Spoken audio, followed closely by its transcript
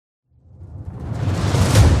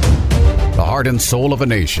heart and soul of a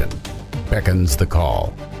nation, beckons the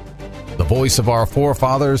call. The voice of our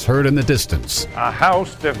forefathers heard in the distance. A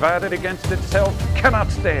house divided against itself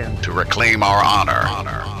cannot stand. To reclaim our honor,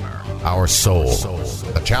 our soul.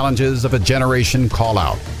 The challenges of a generation call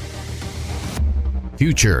out.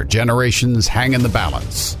 Future generations hang in the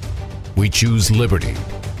balance. We choose liberty.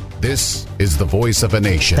 This is the voice of a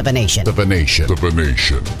nation. Of a nation. Of a nation. Of a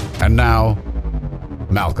nation. And now,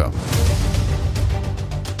 Malcolm.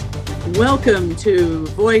 Welcome to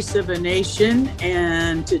Voice of a Nation,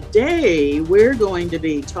 and today we're going to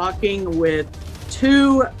be talking with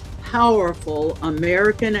two powerful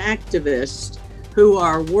American activists who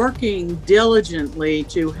are working diligently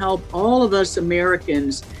to help all of us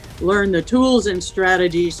Americans learn the tools and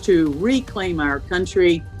strategies to reclaim our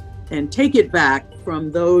country and take it back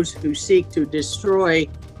from those who seek to destroy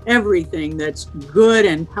everything that's good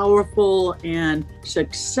and powerful and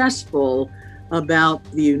successful about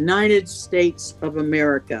the United States of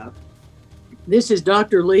America. This is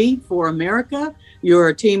Dr. Lee for America,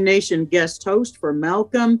 your Team Nation guest host for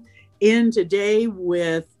Malcolm, in today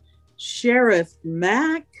with Sheriff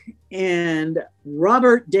Mack and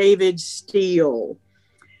Robert David Steele.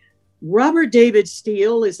 Robert David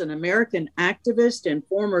Steele is an American activist and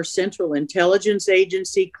former Central Intelligence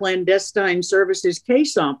Agency clandestine services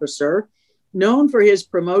case officer, known for his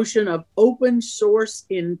promotion of open source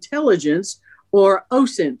intelligence, or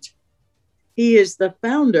OSINT. He is the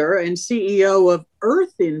founder and CEO of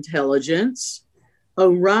Earth Intelligence,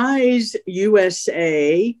 Arise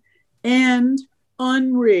USA, and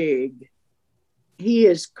Unrig. He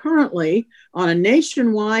is currently on a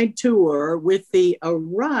nationwide tour with the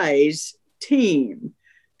Arise team,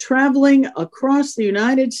 traveling across the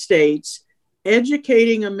United States,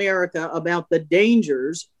 educating America about the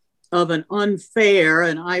dangers of an unfair,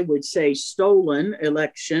 and I would say stolen,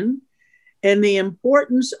 election, and the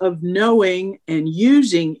importance of knowing and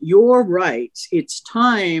using your rights. It's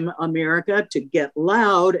time, America, to get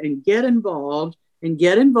loud and get involved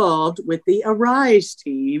with the Arise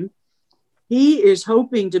team. He is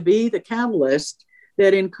hoping to be the catalyst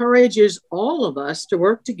that encourages all of us to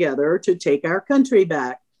work together to take our country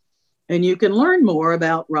back. And you can learn more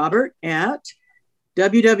about Robert at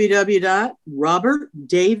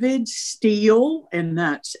www.robertdavidsteele, and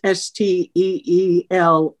that's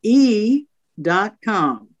STEELE.com.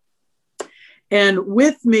 And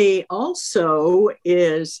with me also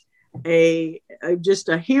is just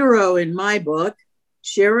a hero in my book,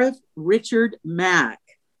 Sheriff Richard Mack.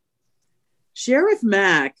 Sheriff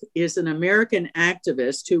Mack is an American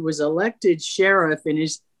activist who was elected sheriff in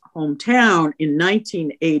his hometown in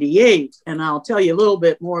 1988. And I'll tell you a little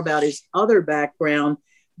bit more about his other background,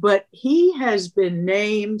 but he has been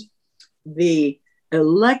named the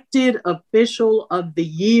elected official of the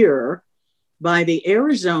year by the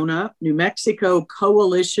Arizona, New Mexico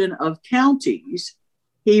Coalition of Counties.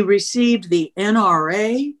 He received the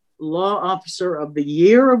NRA Law Officer of the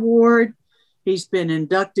Year Award. He's been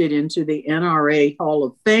inducted into the NRA Hall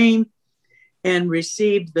of Fame and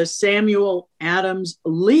received the Samuel Adams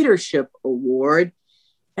Leadership Award,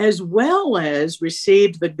 as well as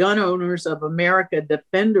received the Gun Owners of America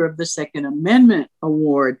Defender of the Second Amendment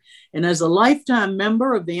Award. And as a lifetime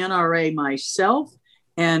member of the NRA myself,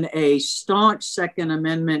 and a staunch Second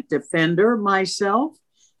Amendment defender myself,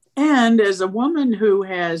 and as a woman who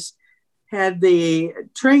has had the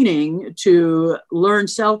training to learn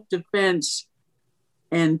self-defense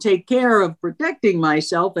and take care of protecting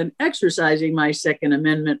myself and exercising my Second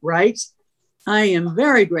Amendment rights, I am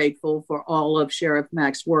very grateful for all of Sheriff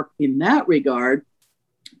Mack's work in that regard.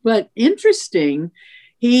 But interesting,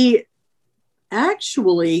 he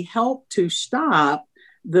actually helped to stop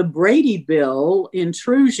the Brady Bill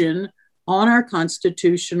intrusion on our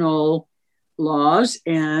constitutional laws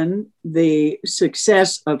and the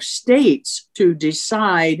success of states to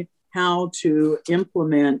decide how to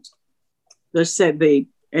implement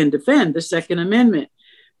and defend the Second Amendment.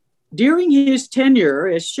 During his tenure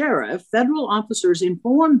as sheriff, federal officers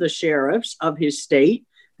informed the sheriffs of his state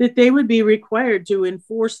that they would be required to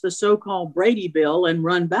enforce the so-called Brady Bill and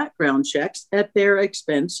run background checks at their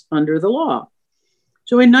expense under the law.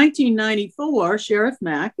 So in 1994, Sheriff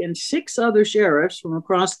Mack and 6 other sheriffs from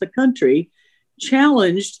across the country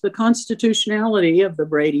challenged the constitutionality of the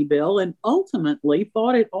Brady Bill and ultimately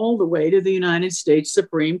fought it all the way to the United States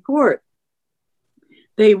Supreme Court.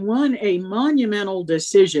 They won a monumental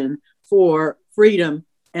decision for freedom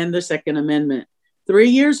and the Second Amendment. 3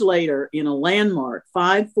 years later, in a landmark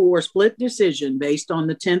 5-4 split decision based on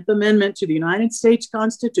the 10th Amendment to the United States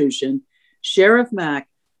Constitution, Sheriff Mack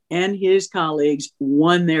and his colleagues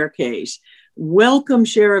won their case. Welcome,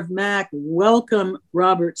 Sheriff Mack. Welcome,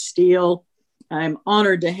 Robert Steele. I'm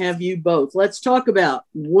honored to have you both. Let's talk about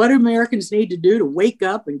what Americans need to do to wake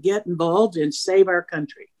up and get involved and save our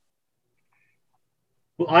country.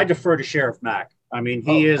 Well, I defer to Sheriff Mack. I mean,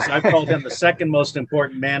 I've called him the second most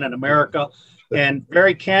important man in America. And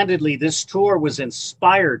very candidly, this tour was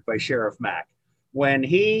inspired by Sheriff Mack. When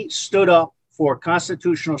he stood up for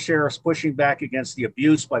constitutional sheriffs pushing back against the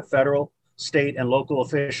abuse by federal, state, and local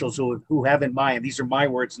officials who have in mind, these are my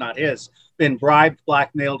words, not his, been bribed,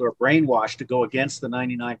 blackmailed, or brainwashed to go against the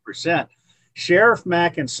 99%. Sheriff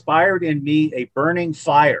Mack inspired in me a burning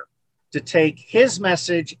fire to take his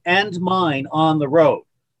message and mine on the road.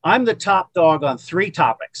 I'm the top dog on 3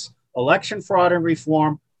 topics: election fraud and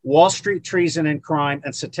reform, Wall Street treason and crime,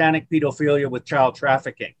 and satanic pedophilia with child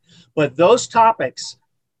trafficking. But those topics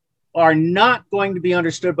are not going to be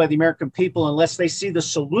understood by the American people unless they see the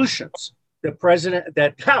solutions that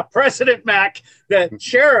President Mack, that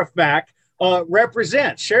Sheriff Mack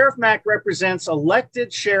represents. Sheriff Mack represents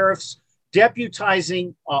elected sheriffs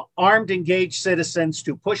deputizing armed, engaged citizens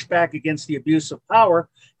to push back against the abuse of power.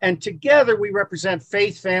 And together we represent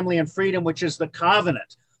faith, family, and freedom, which is the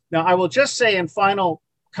covenant. Now, I will just say in final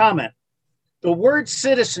comment, the word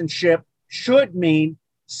citizenship should mean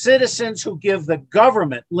citizens who give the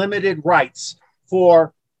government limited rights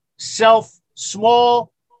for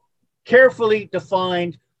small, carefully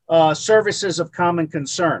defined services of common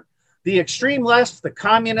concern. The extreme left, the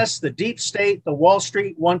communists, the deep state, the Wall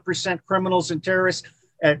Street 1% criminals and terrorists,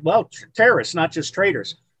 terrorists, not just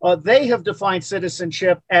traitors, they have defined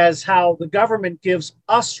citizenship as how the government gives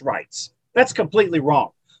us rights. That's completely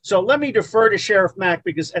wrong. So let me defer to Sheriff Mack,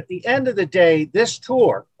 because at the end of the day, this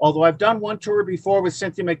tour, although I've done one tour before with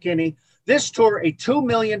Cynthia McKinney, this tour, a $2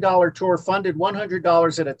 million tour funded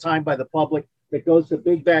 $100 at a time by the public that goes to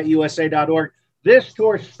bigbatusa.org. This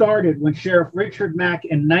tour started when Sheriff Richard Mack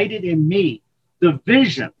ignited in me the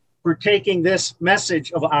vision for taking this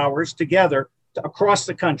message of ours together across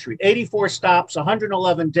the country. 84 stops,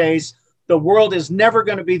 111 days. The world is never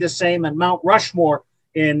going to be the same. And Mount Rushmore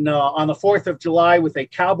on the 4th of July with a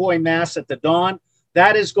cowboy mass at the dawn,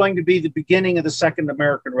 that is going to be the beginning of the Second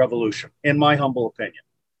American Revolution, in my humble opinion.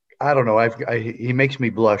 I don't know. He makes me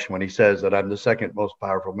blush when he says that I'm the second most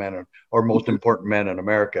powerful man or most important man in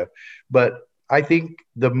America. But I think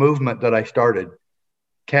the movement that I started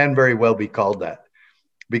can very well be called that,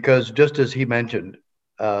 because just as he mentioned,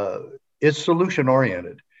 it's solution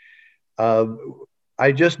oriented.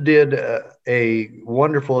 I just did a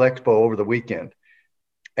wonderful expo over the weekend,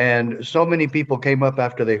 and so many people came up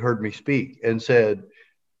after they heard me speak and said,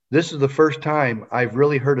 this is the first time I've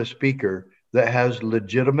really heard a speaker that has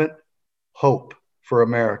legitimate hope for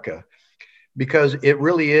America, because it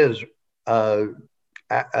really is,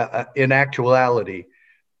 in actuality,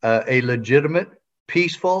 a legitimate,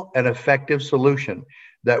 peaceful, and effective solution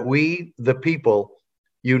that we, the people,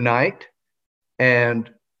 unite and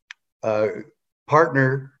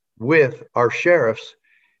partner with our sheriffs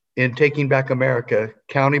in taking back America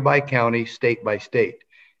county by county, state by state.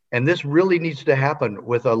 And this really needs to happen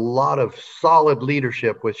with a lot of solid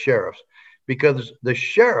leadership with sheriffs, because the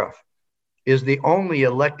sheriff is the only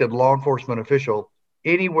elected law enforcement official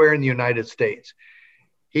anywhere in the United States.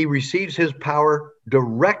 He receives his power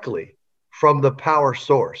directly from the power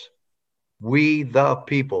source. We the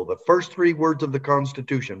people, the first 3 words of the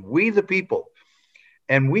Constitution, we the people.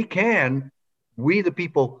 And we the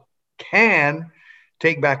people can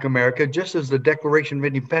take back America, just as the Declaration of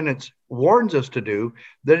Independence warns us to do,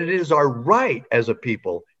 that it is our right as a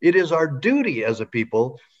people, it is our duty as a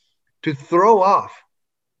people to throw off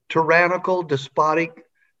tyrannical, despotic,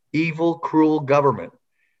 evil, cruel government.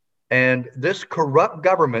 And this corrupt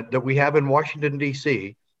government that we have in Washington,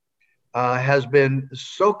 D.C., has been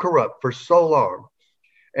so corrupt for so long.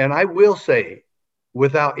 And I will say,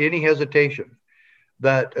 without any hesitation,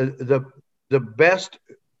 that the best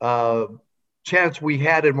chance we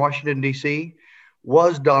had in Washington, D.C.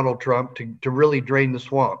 was Donald Trump to really drain the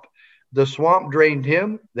swamp. The swamp drained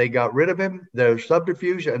him. They got rid of him. Their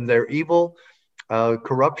subterfuge and their evil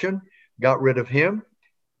corruption got rid of him.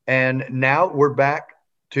 And now we're back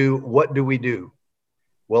to what do we do?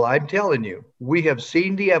 Well, I'm telling you, we have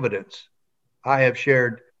seen the evidence. I have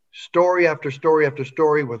shared story after story after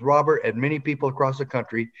story with Robert and many people across the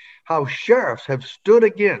country, how sheriffs have stood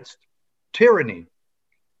against tyranny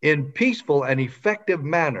in peaceful and effective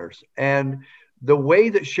manners. And the way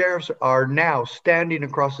that sheriffs are now standing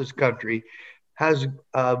across this country has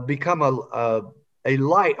become a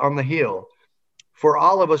light on the hill for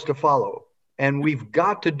all of us to follow. And we've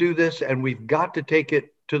got to do this, and we've got to take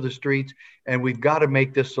it to the streets, and we've got to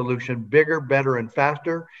make this solution bigger, better, and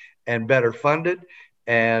faster, and better funded.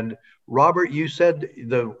 And Robert, you said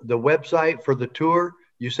the website for the tour,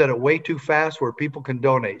 you said it way too fast where people can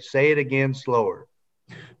donate. Say it again slower.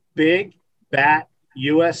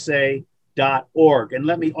 BigBatUSA.org. And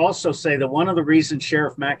let me also say that one of the reasons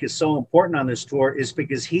Sheriff Mack is so important on this tour is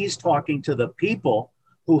because he's talking to the people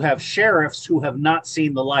who have sheriffs who have not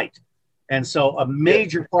seen the light. And so a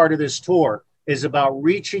major part of this tour is about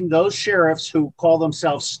reaching those sheriffs who call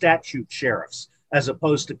themselves statute sheriffs as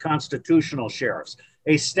opposed to constitutional sheriffs.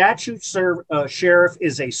 A statute sheriff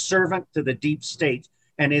is a servant to the deep state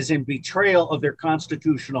and is in betrayal of their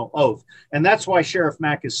constitutional oath. And that's why Sheriff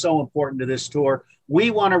Mack is so important to this tour.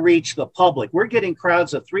 We want to reach the public. We're getting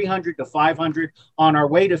crowds of 300 to 500 on our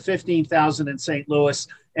way to 15,000 in St. Louis.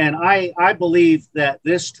 And I believe that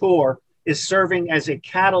this tour is serving as a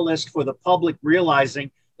catalyst for the public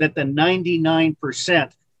realizing that the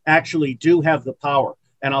 99% actually do have the power.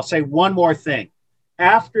 And I'll say one more thing.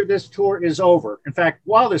 After this tour is over, in fact,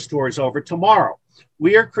 while this tour is over, tomorrow,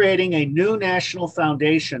 we are creating a new national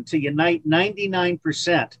foundation to unite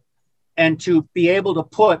 99% and to be able to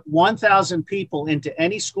put 1,000 people into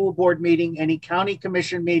any school board meeting, any county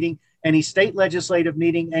commission meeting, any state legislative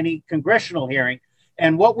meeting, any congressional hearing.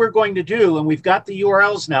 And what we're going to do, and we've got the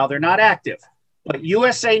URLs now, they're not active, but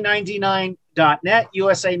USA99.net,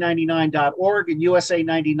 USA99.org, and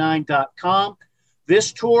USA99.com.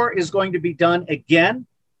 This tour is going to be done again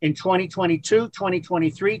in 2022,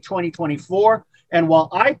 2023, 2024. And while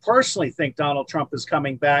I personally think Donald Trump is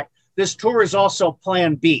coming back, this tour is also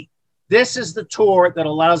Plan B. This is the tour that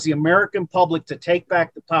allows the American public to take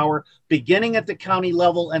back the power, beginning at the county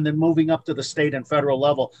level and then moving up to the state and federal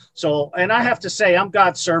level. So, and I have to say, I'm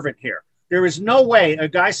God's servant here. There is no way a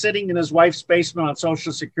guy sitting in his wife's basement on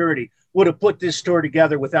Social Security would have put this tour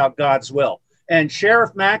together without God's will. And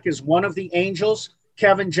Sheriff Mack is one of the angels.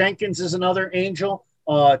 Kevin Jenkins is another angel.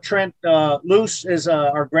 Trent Luce is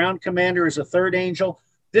our ground commander, is a third angel.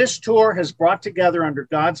 This tour has brought together under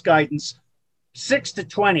God's guidance 6 to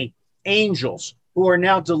 20 angels who are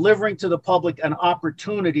now delivering to the public an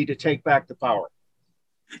opportunity to take back the power.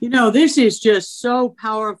 You know, this is just so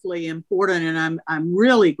powerfully important, and I'm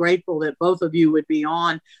really grateful that both of you would be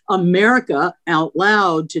on America Out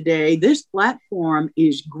Loud today. This platform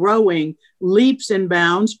is growing leaps and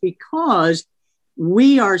bounds because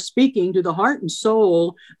we are speaking to the heart and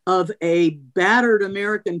soul of a battered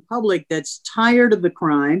American public that's tired of the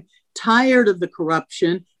crime, tired of the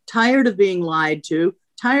corruption, tired of being lied to,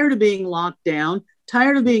 tired of being locked down,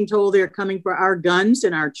 tired of being told they're coming for our guns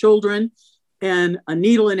and our children and a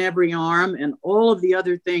needle in every arm and all of the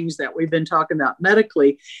other things that we've been talking about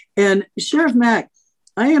medically. And Sheriff Mack,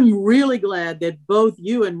 I am really glad that both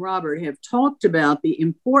you and Robert have talked about the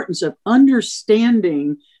importance of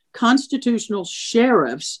understanding constitutional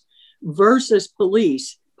sheriffs versus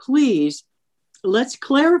police. Please, let's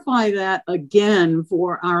clarify that again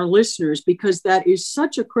for our listeners, because that is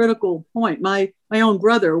such a critical point. My own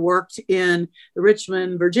brother worked in the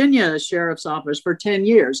Richmond, Virginia Sheriff's Office for 10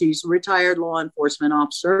 years. He's a retired law enforcement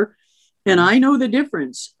officer. And I know the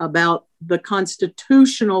difference about the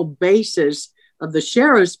constitutional basis of the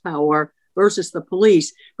sheriff's power versus the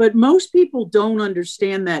police. But most people don't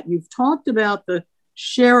understand that. You've talked about the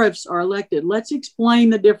sheriffs are elected. Let's explain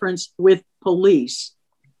the difference with police.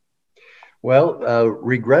 Well,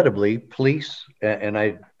 regrettably, police, and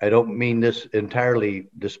I don't mean this entirely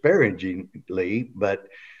disparagingly, but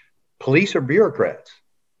police are bureaucrats.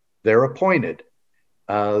 They're appointed.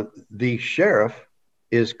 The sheriff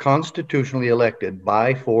is constitutionally elected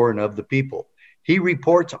by, for, and of the people. He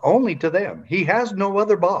reports only to them. He has no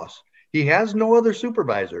other boss. He has no other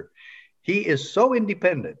supervisor. He is so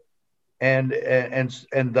independent. And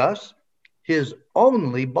thus, his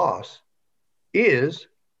only boss is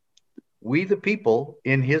we the people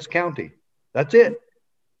in his county. That's it.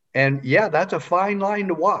 And yeah, that's a fine line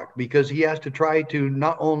to walk, because he has to try to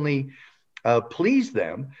not only please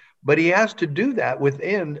them, but he has to do that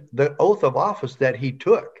within the oath of office that he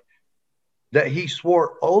took, that he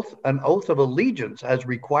swore an oath of allegiance as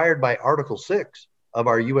required by Article 6 of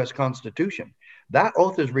our U.S. Constitution. That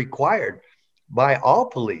oath is required by all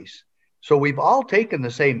police. So we've all taken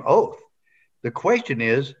the same oath. The question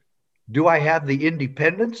is, do I have the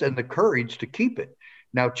independence and the courage to keep it?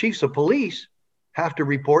 Now, chiefs of police have to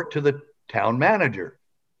report to the town manager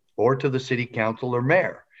or to the city council or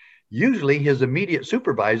mayor. Usually his immediate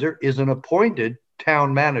supervisor is an appointed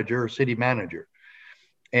town manager or city manager.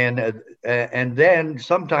 And then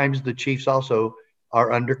sometimes the chiefs also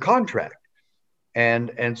are under contract.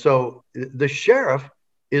 And so the sheriff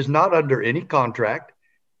is not under any contract.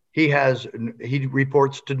 He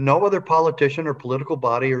reports to no other politician or political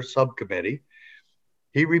body or subcommittee.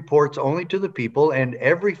 He reports only to the people, and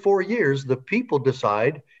every 4 years, the people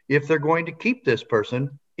decide if they're going to keep this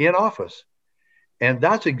person in office. And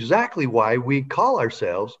that's exactly why we call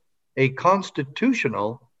ourselves a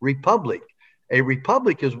constitutional republic. A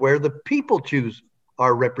republic is where the people choose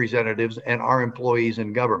our representatives and our employees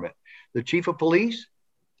in government. The chief of police,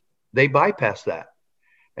 they bypass that.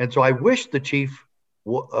 And so I wish the chief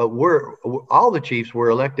all the chiefs were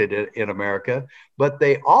elected in America, but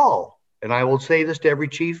they all, and I will say this to every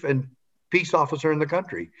chief and peace officer in the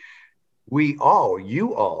country, you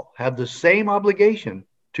all have the same obligation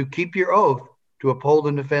to keep your oath to uphold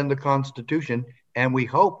and defend the Constitution. And we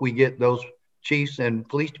hope we get those chiefs and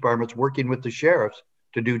police departments working with the sheriffs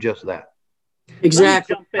to do just that.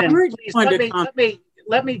 Exactly.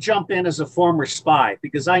 Let me jump in as a former spy,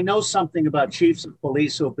 because I know something about chiefs of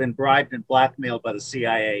police who have been bribed and blackmailed by the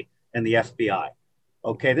CIA and the FBI.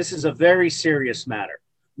 Okay, this is a very serious matter.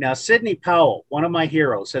 Now, Sidney Powell, one of my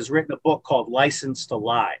heroes, has written a book called License to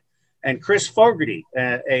Lie. And Chris Fogarty,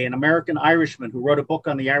 an American Irishman who wrote a book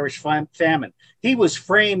on the Irish famine, he was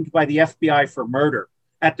framed by the FBI for murder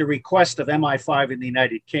at the request of MI5 in the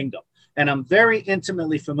United Kingdom. And I'm very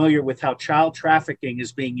intimately familiar with how child trafficking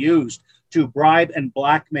is being used to bribe and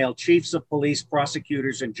blackmail chiefs of police,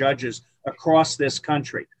 prosecutors, and judges across this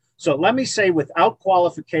country. So let me say, without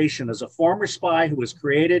qualification, as a former spy who has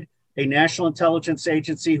created a national intelligence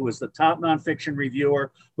agency, who is the top nonfiction reviewer,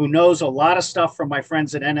 who knows a lot of stuff from my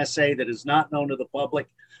friends at NSA that is not known to the public,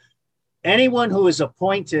 anyone who is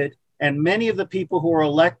appointed, and many of the people who are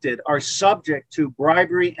elected, are subject to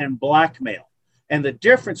bribery and blackmail. And the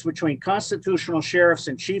difference between constitutional sheriffs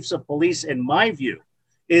and chiefs of police, in my view,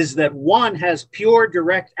 is that one has pure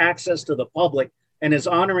direct access to the public and is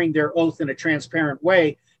honoring their oath in a transparent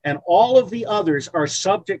way, and all of the others are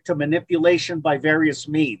subject to manipulation by various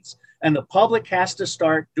means. And the public has to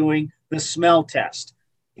start doing the smell test.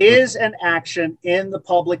 Is an action in the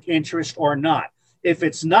public interest or not? If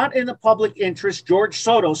it's not in the public interest, George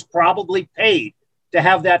Soros probably paid to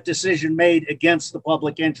have that decision made against the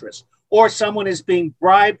public interest, or someone is being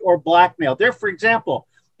bribed or blackmailed. There, for example,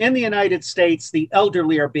 in the United States, the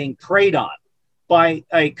elderly are being preyed on by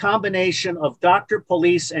a combination of doctor,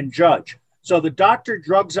 police, and judge. So the doctor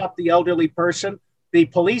drugs up the elderly person. The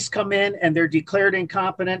police come in and they're declared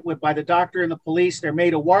incompetent by the doctor and the police. They're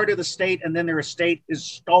made a ward of the state, and then their estate is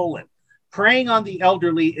stolen. Preying on the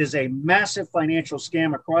elderly is a massive financial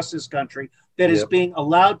scam across this country that is being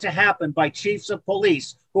allowed to happen by chiefs of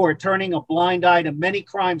police who are turning a blind eye to many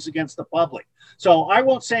crimes against the public. So I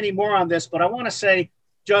won't say any more on this, but I want to say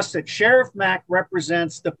just that Sheriff Mack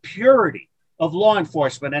represents the purity of law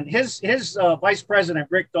enforcement. And his vice president,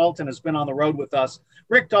 Rick Dalton, has been on the road with us.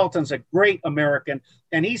 Rick Dalton's a great American.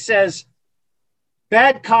 And he says,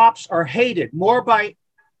 bad cops are hated more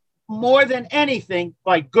than anything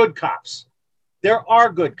by good cops. There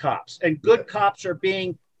are good cops, and good cops are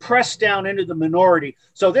being pressed down into the minority.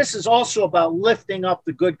 So this is also about lifting up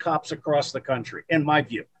the good cops across the country, in my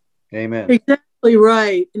view. Amen. Exactly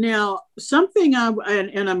right. Now, something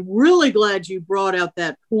and I'm really glad you brought out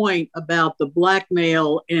that point about the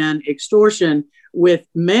blackmail and extortion with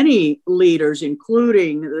many leaders,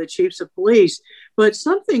 including the chiefs of police. But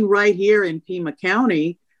something right here in Pima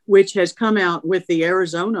County, which has come out with the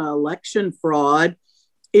Arizona election fraud,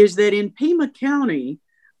 is that in Pima County,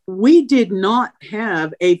 we did not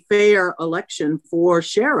have a fair election for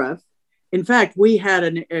sheriff. In fact, we had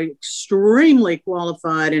an extremely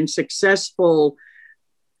qualified and successful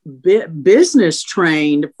business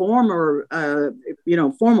trained formal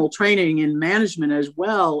training in management as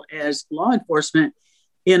well as law enforcement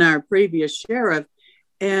in our previous sheriff.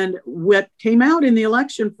 And what came out in the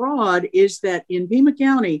election fraud is that in Pima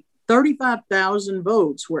County, 35,000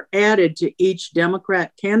 votes were added to each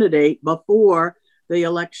Democrat candidate before the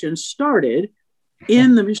election started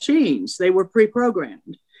in the machines. They were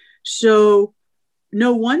pre-programmed. So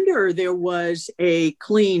no wonder there was a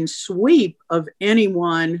clean sweep of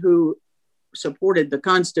anyone who supported the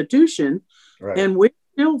Constitution. Right. And we're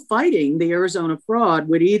still fighting the Arizona fraud.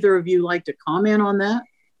 Would either of you like to comment on that?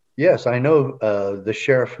 Yes, I know the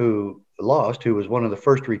sheriff who lost, who was one of the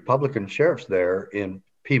first Republican sheriffs there in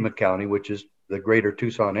Pima County, which is the greater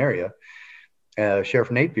Tucson area,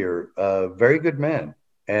 Sheriff Napier, a very good man.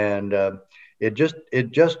 And it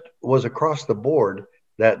just was across the board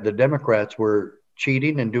that the Democrats were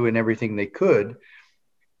cheating and doing everything they could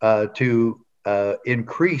to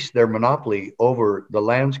increase their monopoly over the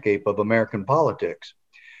landscape of American politics.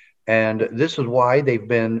 And this is why they've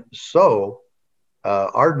been so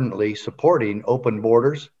ardently supporting open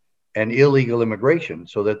borders and illegal immigration,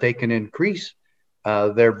 so that they can increase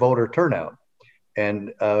their voter turnout.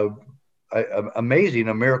 And amazing.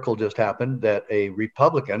 A miracle just happened that a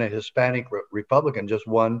Republican, a Hispanic Republican, just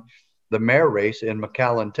won the mayor race in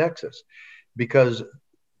McAllen, Texas, because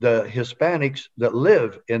the Hispanics that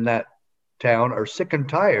live in that town are sick and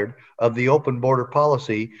tired of the open border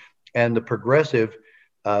policy and the progressive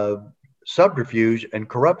subterfuge and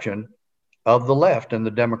corruption of the left and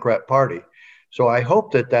the Democrat Party. So I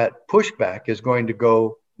hope that pushback is going to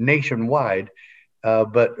go nationwide.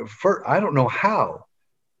 But I don't know how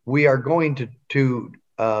we are going to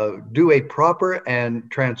do a proper and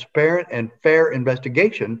transparent and fair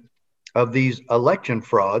investigation of these election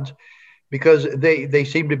frauds, because they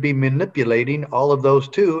seem to be manipulating all of those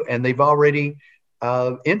too, and they've already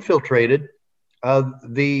infiltrated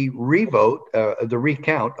the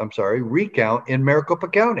recount in Maricopa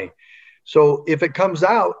County. So if it comes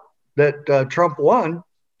out that Trump won,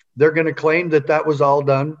 they're going to claim that was all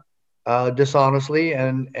done dishonestly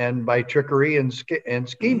and by trickery and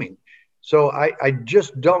scheming. So I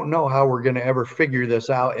just don't know how we're going to ever figure this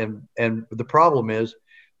out. And the problem is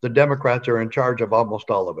the Democrats are in charge of almost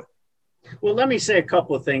all of it. Well, let me say a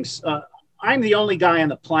couple of things. I'm the only guy on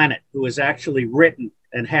the planet who has actually written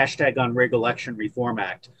an #Unrig Election Reform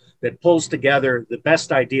Act that pulls together the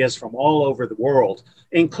best ideas from all over the world,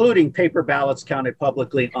 including paper ballots counted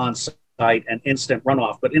publicly on site and instant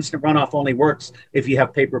runoff. But instant runoff only works if you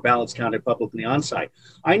have paper ballots counted publicly on site.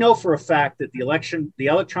 I know for a fact that the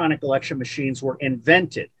electronic election machines were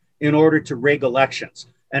invented in order to rig elections.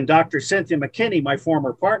 And Dr. Cynthia McKinney, my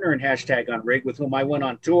former partner in #Unrig, with whom I went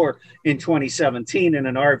on tour in 2017 in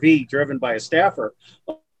an RV driven by a staffer,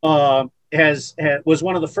 was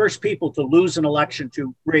one of the first people to lose an election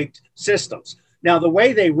to rigged systems. Now, the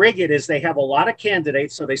way they rig it is they have a lot of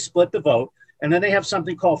candidates, so they split the vote, and then they have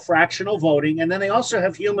something called fractional voting, and then they also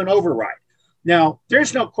have human override. Now,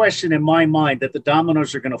 there's no question in my mind that the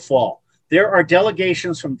dominoes are going to fall. There are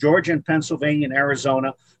delegations from Georgia and Pennsylvania and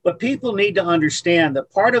Arizona, but people need to understand that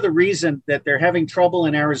part of the reason that they're having trouble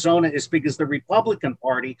in Arizona is because the Republican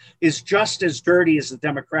Party is just as dirty as the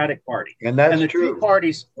Democratic Party. And that's and the true. Two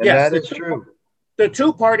parties, and yes, that is true. The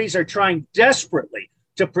two parties are trying desperately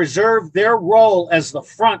to preserve their role as the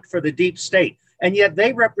front for the deep state. And yet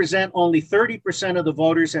they represent only 30% of the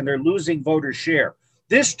voters, and they're losing voter share.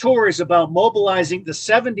 This tour is about mobilizing the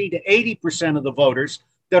 70 to 80% of the voters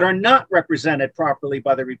that are not represented properly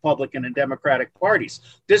by the Republican and Democratic parties.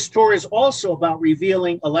 This tour is also about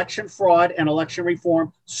revealing election fraud and election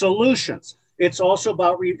reform solutions. It's also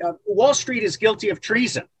about Wall Street is guilty of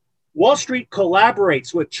treason. Wall Street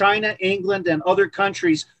collaborates with China, England, and other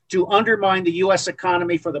countries to undermine the U.S.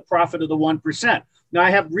 economy for the profit of the 1%. Now,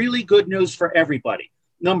 I have really good news for everybody.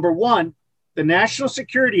 Number one, the National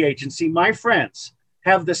Security Agency, my friends,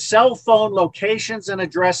 have the cell phone locations and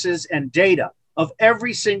addresses and data of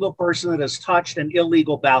every single person that has touched an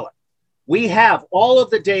illegal ballot. We have all of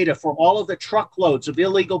the data for all of the truckloads of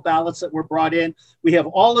illegal ballots that were brought in. We have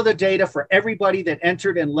all of the data for everybody that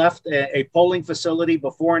entered and left a polling facility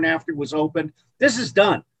before and after it was opened. This is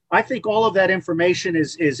done. I think all of that information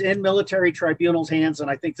is in military tribunals' hands, and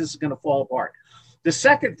I think this is going to fall apart. The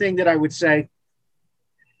second thing that I would say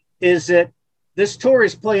is that this tour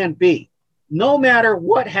is plan B. No matter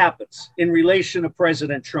what happens in relation to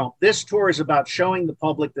President Trump, this tour is about showing the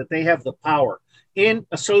public that they have the power, in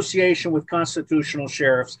association with constitutional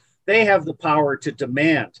sheriffs, they have the power to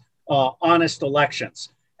demand honest elections.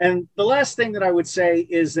 And the last thing that I would say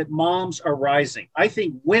is that moms are rising. I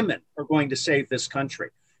think women are going to save this country.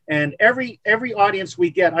 And every audience we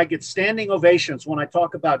get, I get standing ovations when I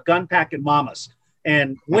talk about gun packing mamas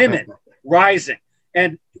and women rising.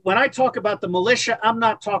 And when I talk about the militia, I'm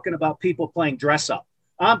not talking about people playing dress up.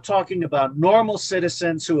 I'm talking about normal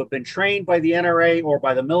citizens who have been trained by the NRA or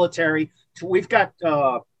by the military. We've got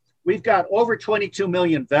over 22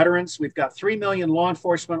 million veterans. We've got 3 million law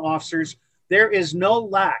enforcement officers. There is no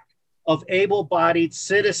lack of able-bodied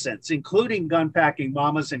citizens, including gun-packing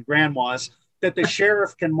mamas and grandmas, that the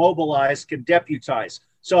sheriff can mobilize, can deputize.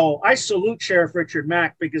 So I salute Sheriff Richard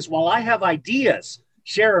Mack, because while I have ideas,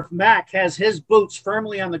 Sheriff Mack has his boots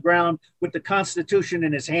firmly on the ground with the Constitution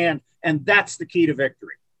in his hand, and that's the key to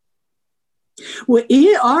victory. Well,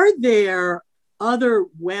 are there other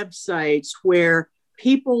websites where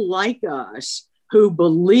people like us who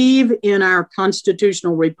believe in our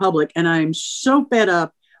constitutional republic, and I'm so fed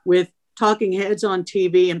up with talking heads on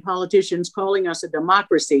TV and politicians calling us a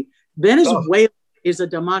democracy. Venezuela is a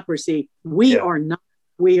democracy. We are not.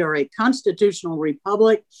 We are a constitutional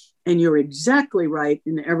republic. And you're exactly right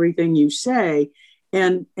in everything you say.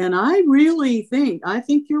 And I really think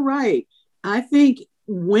you're right. I think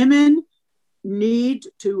women need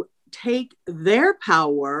to take their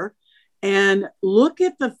power and look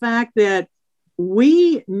at the fact that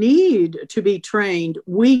we need to be trained.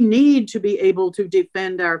 We need to be able to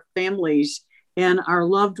defend our families and our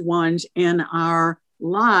loved ones and our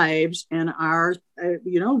lives and our,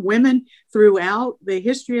 women throughout the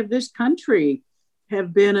history of this country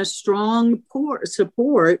have been a strong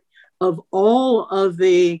support of all of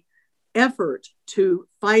the effort to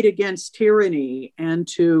fight against tyranny and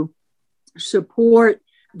to support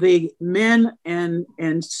the men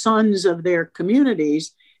and sons of their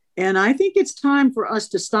communities. And I think it's time for us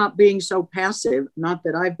to stop being so passive. Not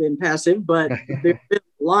that I've been passive, but there's been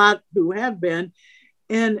a lot who have been.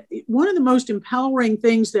 And one of the most empowering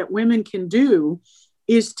things that women can do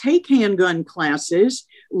is take handgun classes,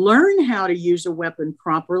 learn how to use a weapon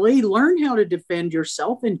properly, learn how to defend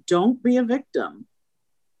yourself, and don't be a victim.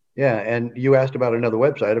 Yeah, and you asked about another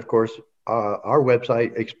website. Of course, our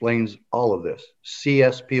website explains all of this,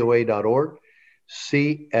 cspoa.org,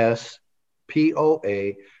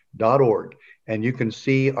 cspoa.org. And you can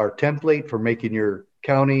see our template for making your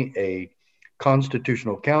county a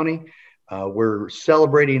constitutional county. We're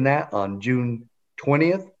celebrating that on June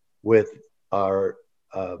 20th with our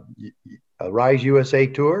Rise USA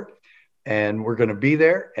tour. And we're going to be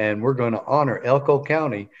there, and we're going to honor Elko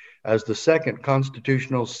County as the second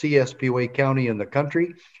constitutional CSPOA county in the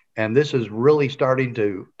country. And this is really starting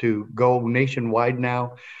to go nationwide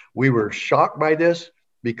now. We were shocked by this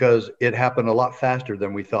because it happened a lot faster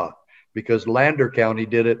than we thought, because Lander County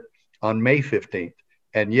did it on May 15th.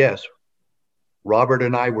 And yes, Robert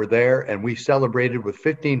and I were there, and we celebrated with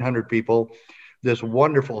 1,500 people this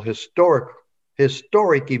wonderful historic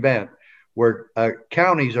event where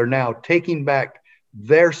counties are now taking back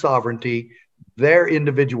their sovereignty, their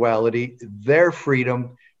individuality, their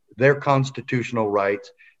freedom, their constitutional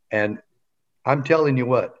rights. And I'm telling you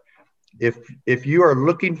what, if you are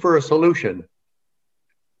looking for a solution,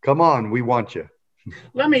 come on, we want you.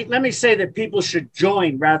 Let me say that people should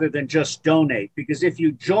join rather than just donate, because if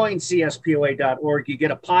you join cspoa.org, you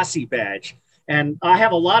get a posse badge. And I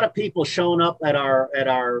have a lot of people showing up at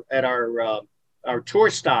our tour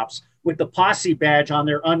stops with the posse badge on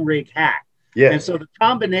their unrigged hack. Yeah. And so the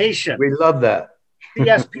combination, we love that.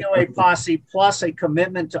 CSPOA posse plus a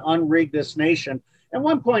commitment to unrig this nation. And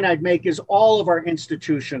one point I'd make is all of our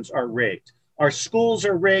institutions are rigged. Our schools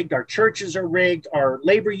are rigged, our churches are rigged, our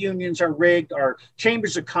labor unions are rigged, our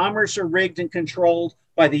chambers of commerce are rigged and controlled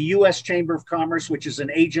by the U.S. Chamber of Commerce, which is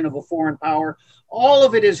an agent of a foreign power. All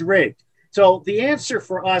of it is rigged. So the answer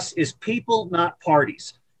for us is people, not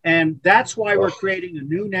parties. And that's why we're creating a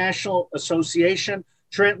new national association.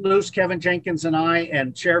 Trent Luce, Kevin Jenkins, and I,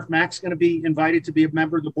 and Sheriff Mack's going to be invited to be a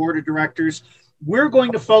member of the board of directors. We're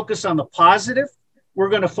going to focus on the positive. We're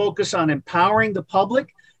going to focus on empowering the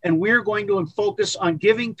public. And we're going to focus on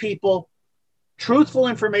giving people truthful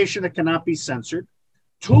information that cannot be censored,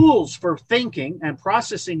 tools for thinking and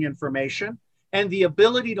processing information, and the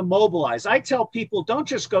ability to mobilize. I tell people, don't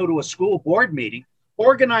just go to a school board meeting.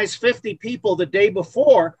 Organize 50 people the day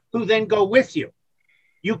before who then go with you.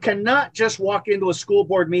 You cannot just walk into a school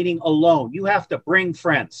board meeting alone. You have to bring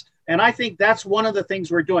friends. And I think that's one of the things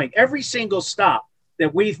we're doing. Every single stop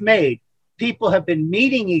that we've made, people have been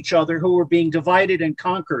meeting each other who were being divided and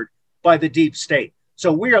conquered by the deep state.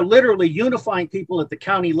 So we are literally unifying people at the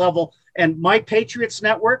county level. And My Patriots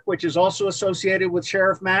Network, which is also associated with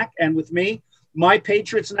Sheriff Mack and with me, My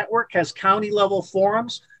Patriots Network has county level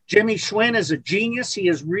forums. Jimmy Schwinn is a genius. He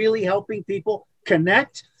is really helping people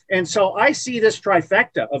connect. And so I see this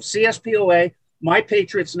trifecta of CSPOA, My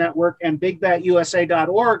Patriots Network, and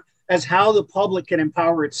BigBatUSA.org as how the public can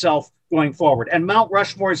empower itself going forward. And Mount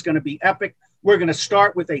Rushmore is going to be epic. We're going to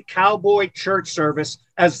start with a cowboy church service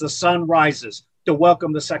as the sun rises to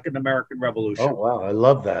welcome the Second American Revolution. Oh, wow. I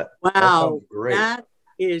love that. Wow. That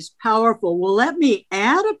is powerful. Well, let me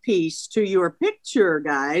add a piece to your picture,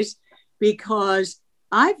 guys, because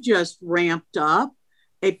I've just ramped up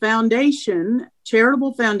a foundation,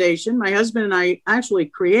 charitable foundation. My husband and I actually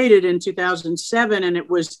created in 2007, and it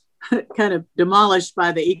was kind of demolished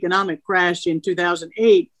by the economic crash in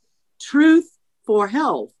 2008. Truth for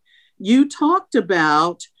Health. You talked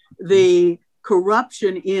about the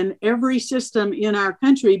corruption in every system in our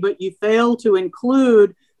country, but you failed to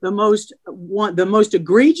include the most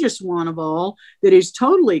egregious one of all that is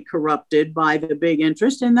totally corrupted by the big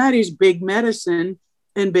interest, and that is big medicine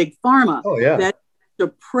and big pharma. Oh, yeah. That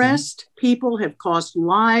suppressed people, have cost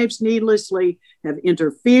lives needlessly, have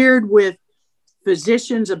interfered with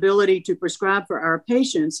physicians' ability to prescribe for our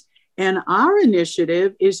patients. And our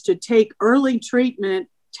initiative is to take early treatment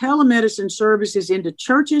telemedicine services into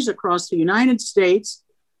churches across the United States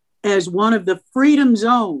as one of the freedom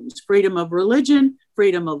zones, freedom of religion,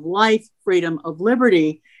 freedom of life, freedom of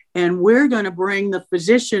liberty. And we're going to bring the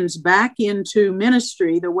physicians back into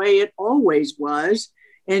ministry the way it always was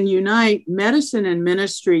and unite medicine and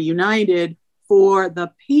ministry united for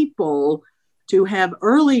the people to have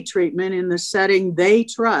early treatment in the setting they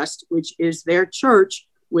trust, which is their church,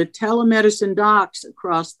 with telemedicine docs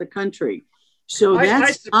across the country. So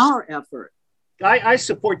that's our effort. I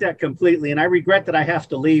support that completely. And I regret that I have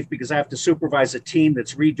to leave because I have to supervise a team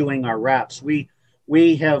that's redoing our wraps. We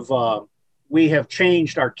have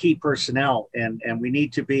changed our key personnel, and we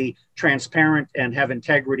need to be transparent and have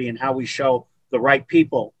integrity in how we show the right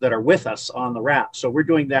people that are with us on the wrap. So we're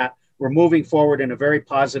doing that. We're moving forward in a very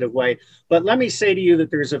positive way. But let me say to you that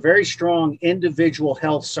there's a very strong individual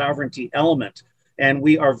health sovereignty element. And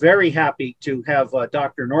we are very happy to have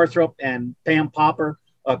Dr. Northrup and Pam Popper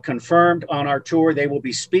confirmed on our tour. They will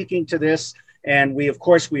be speaking to this. And we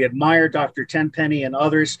admire Dr. Tenpenny and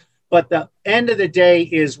others. But the end of the day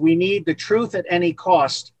is we need the truth at any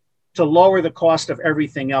cost to lower the cost of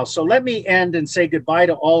everything else. So let me end and say goodbye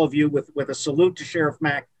to all of you with a salute to Sheriff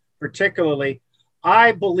Mack, particularly.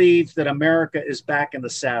 I believe that America is back in the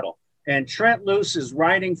saddle, and Trent Luce is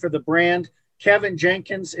riding for the brand. Kevin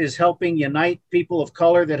Jenkins is helping unite people of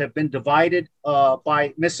color that have been divided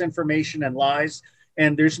by misinformation and lies.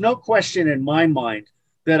 And there's no question in my mind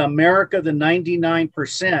that America, the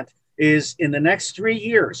 99%, is in the next 3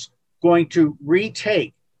 years going to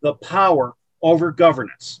retake the power over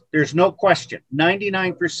governance. There's no question.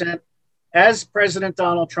 99%, as President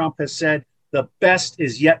Donald Trump has said, the best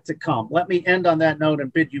is yet to come. Let me end on that note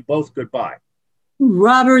and bid you both goodbye.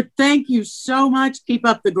 Robert, thank you so much. Keep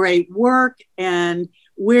up the great work, and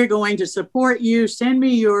we're going to support you. Send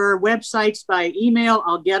me your websites by email.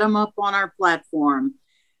 I'll get them up on our platform.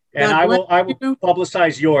 And I will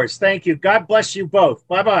publicize yours. Thank you. God bless you both.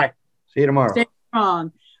 Bye-bye. See you tomorrow. Stay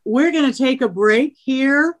strong. We're going to take a break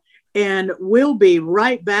here, and we'll be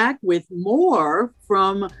right back with more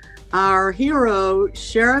from our hero,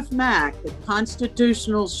 Sheriff Mack, the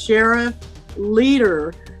constitutional sheriff,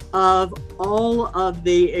 leader of all of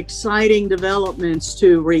the exciting developments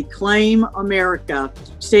to reclaim America.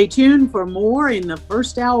 Stay tuned for more in the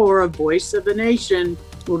first hour of Voice of the Nation.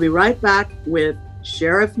 We'll be right back with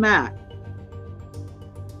Sheriff Mack.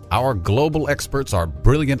 Our global experts are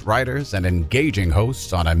brilliant writers and engaging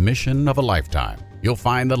hosts on a mission of a lifetime. You'll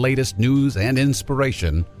find the latest news and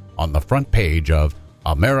inspiration on the front page of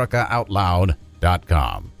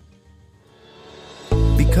AmericaOutloud.com.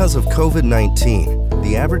 Because of COVID-19,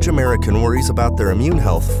 the average American worries about their immune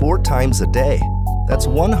health 4 times a day. That's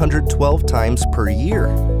 112 times per year.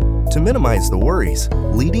 To minimize the worries,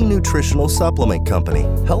 leading nutritional supplement company,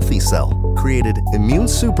 Healthy Cell, created Immune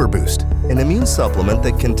Super Boost, an immune supplement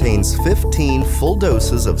that contains 15 full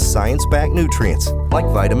doses of science-backed nutrients like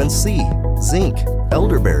vitamin C, zinc,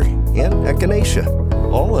 elderberry, and echinacea,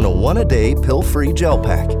 all in a 1-a-day pill-free gel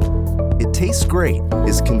pack. It tastes great,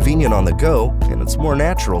 is convenient on the go, and it's more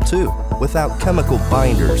natural too, without chemical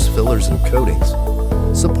binders, fillers, and coatings.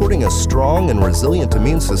 Supporting a strong and resilient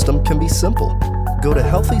immune system can be simple. Go to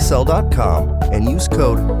healthycell.com and use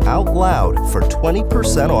code OUTLOUD for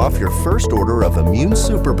 20% off your first order of Immune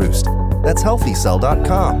Super Boost. That's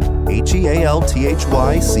healthycell.com,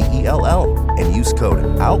 HEALTHYCELL, and use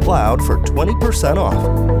code OUTLOUD for 20% off.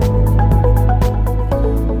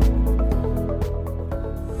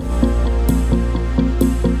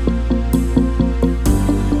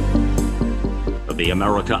 The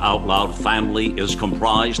America Out Loud family is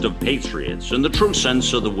comprised of patriots in the true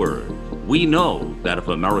sense of the word. We know that if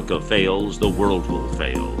America fails, the world will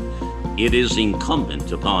fail. It is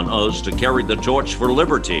incumbent upon us to carry the torch for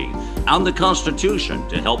liberty and the Constitution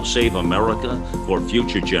to help save America for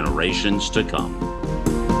future generations to come.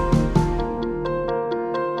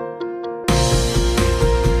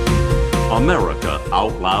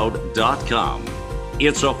 AmericaOutloud.com.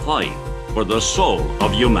 It's a fight for the soul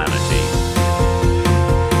of humanity.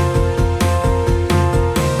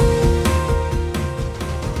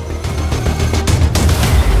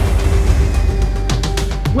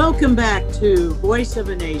 Welcome back to Voice of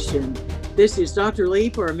a Nation. This is Dr. Lee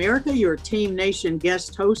for America, your Team Nation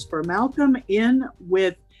guest host for Malcolm, in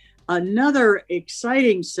with another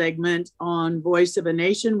exciting segment on Voice of a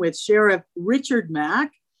Nation with Sheriff Richard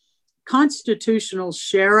Mack, constitutional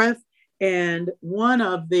sheriff and one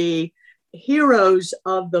of the heroes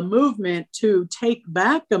of the movement to take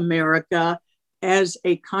back America as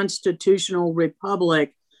a constitutional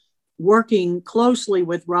republic, working closely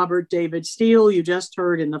with Robert David Steele, you just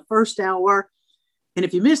heard in the first hour. And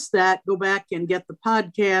if you missed that, go back and get the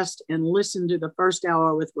podcast and listen to the first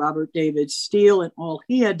hour with Robert David Steele and all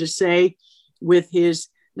he had to say with his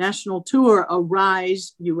national tour,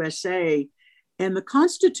 Arise USA. And the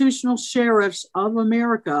constitutional sheriffs of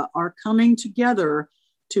America are coming together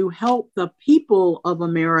to help the people of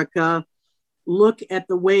America look at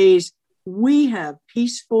the ways we have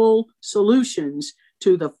peaceful solutions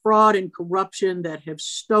to the fraud and corruption that have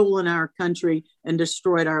stolen our country and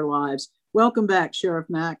destroyed our lives. Welcome back, Sheriff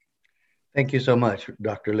Mack. Thank you so much,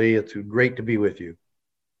 Dr. Lee. It's great to be with you.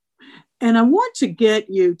 And I want to get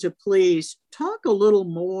you to please talk a little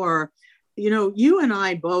more. You know, you and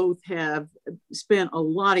I both have spent a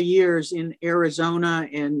lot of years in Arizona,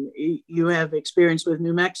 and you have experience with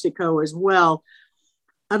New Mexico as well.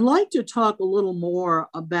 I'd like to talk a little more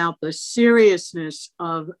about the seriousness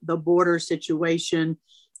of the border situation.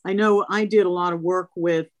 I know I did a lot of work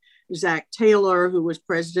with Zach Taylor, who was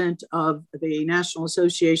president of the National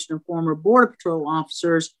Association of Former Border Patrol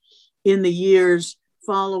Officers in the years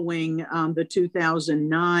following the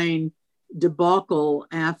 2009 debacle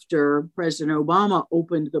after President Obama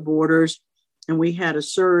opened the borders, and we had a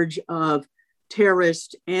surge of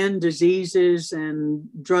terrorist and diseases and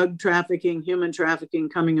drug trafficking, human trafficking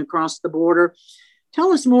coming across the border.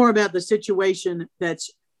 Tell us more about the situation that's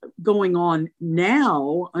going on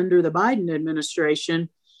now under the Biden administration,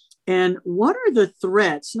 and what are the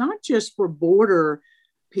threats, not just for border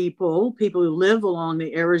people who live along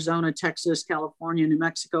the Arizona, Texas, California, New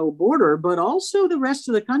Mexico border, but also the rest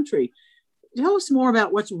of the country. Tell us more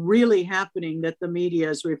about what's really happening that the media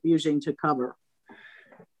is refusing to cover.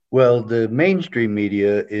 Well, the mainstream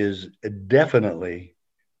media is definitely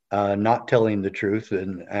not telling the truth,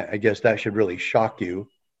 and I guess that should really shock you.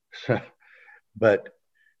 But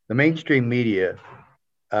the mainstream media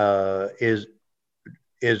is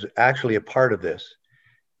actually a part of this,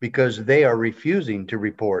 because they are refusing to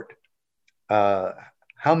report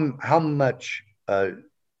how much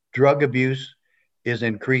drug abuse is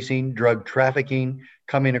increasing, drug trafficking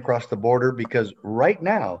coming across the border, because right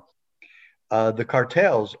now, the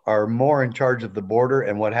cartels are more in charge of the border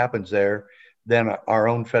and what happens there than our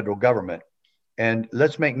own federal government. And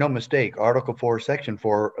let's make no mistake, Article 4, Section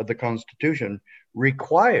 4 of the Constitution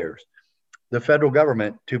requires the federal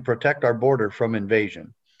government to protect our border from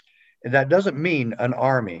invasion. And that doesn't mean an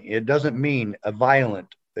army. It doesn't mean a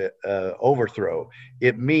violent overthrow.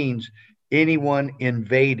 It means anyone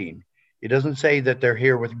invading. It doesn't say that they're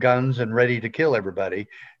here with guns and ready to kill everybody.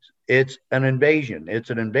 It's an invasion. It's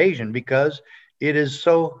an invasion because it is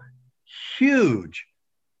so huge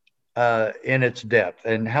in its depth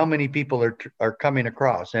and how many people are coming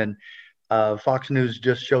across. And Fox News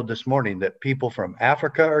just showed this morning that people from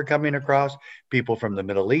Africa are coming across, people from the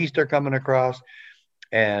Middle East are coming across.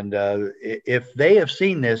 And if they have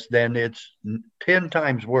seen this, then it's 10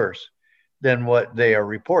 times worse than what they are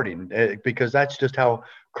reporting, because that's just how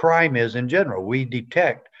crime is in general. We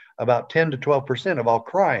detect about 10 to 12% of all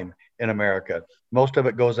crime in America. Most of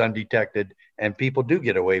it goes undetected, and people do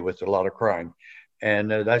get away with a lot of crime. And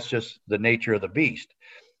that's just the nature of the beast.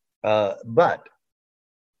 But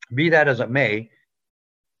be that as it may,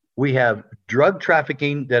 we have drug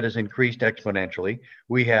trafficking that has increased exponentially.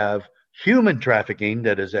 We have human trafficking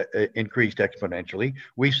that has increased exponentially.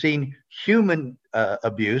 We've seen human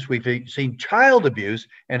abuse. We've seen child abuse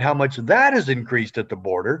and how much that has increased at the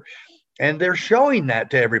border. And they're showing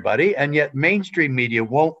that to everybody, and yet mainstream media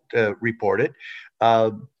won't report it.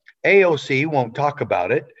 AOC won't talk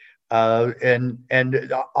about it.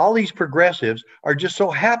 And all these progressives are just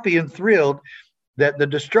so happy and thrilled that the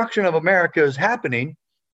destruction of America is happening,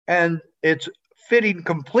 and it's fitting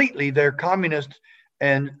completely their communist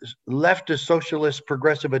and leftist socialist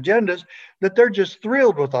progressive agendas, that they're just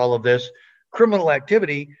thrilled with all of this criminal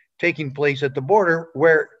activity taking place at the border,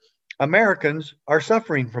 where Americans are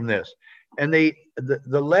suffering from this. And the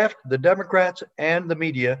left, the Democrats, and the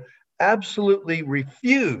media absolutely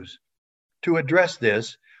refuse to address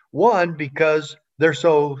this. One, because they're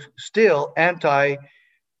so still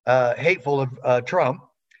hateful of Trump.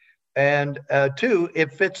 And two,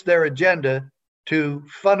 it fits their agenda to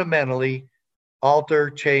fundamentally alter,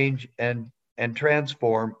 change, and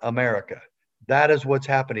transform America. That is what's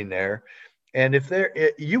happening there. And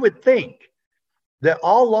you would think that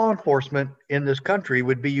all law enforcement in this country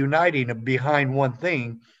would be uniting behind one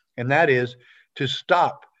thing, and that is to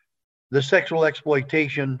stop the sexual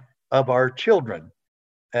exploitation of our children.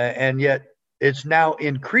 And yet it's now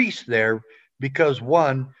increased there because,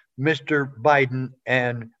 one, Mr. Biden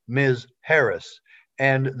and Ms. Harris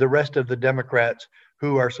and the rest of the Democrats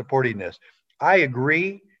who are supporting this. I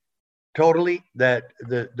agree totally that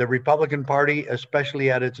the Republican Party,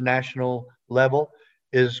 especially at its national level,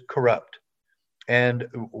 is corrupt. And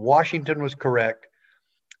Washington was correct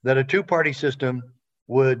that a two-party system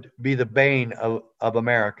would be the bane of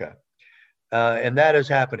America. And that is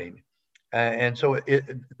happening. And so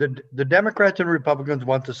the Democrats and Republicans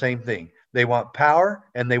want the same thing. They want power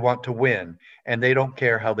and they want to win, and they don't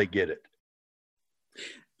care how they get it.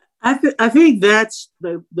 I think that's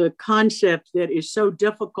the concept that is so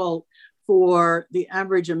difficult for the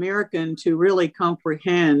average American to really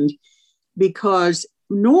comprehend, because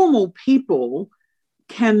normal people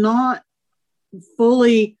cannot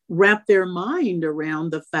fully wrap their mind around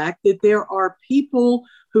the fact that there are people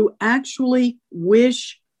who actually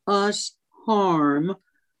wish us harm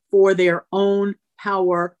for their own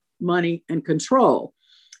power, money, and control.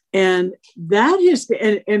 And that is,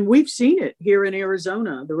 and we've seen it here in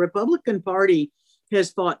Arizona. The Republican Party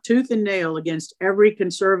has fought tooth and nail against every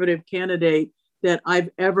conservative candidate that I've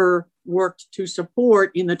ever worked to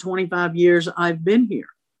support in the 25 years I've been here.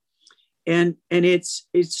 And it's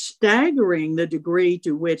staggering the degree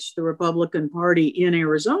to which the Republican Party in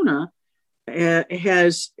Arizona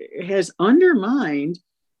has undermined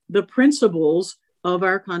the principles of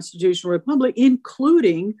our constitutional republic,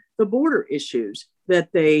 including the border issues that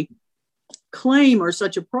they claim are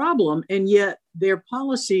such a problem, and yet their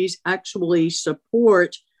policies actually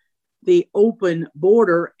support the open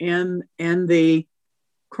border and the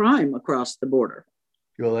crime across the border.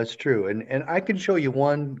 Well, that's true. And I can show you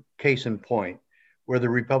one case in point where the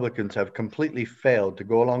Republicans have completely failed to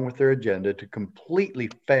go along with their agenda, to completely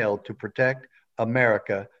fail to protect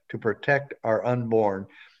America, to protect our unborn,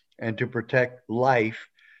 and to protect life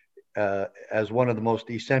as one of the most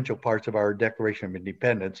essential parts of our Declaration of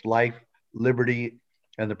Independence: life, liberty,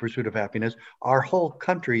 and the pursuit of happiness. Our whole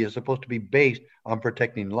country is supposed to be based on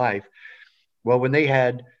protecting life. Well, when they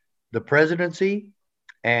had the presidency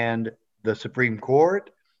and the Supreme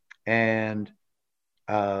Court and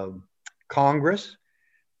Congress,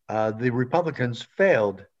 the Republicans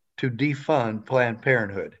failed to defund Planned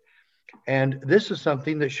Parenthood. And this is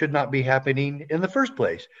something that should not be happening in the first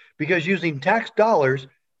place, because using tax dollars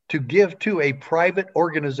to give to a private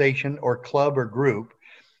organization or club or group,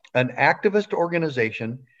 an activist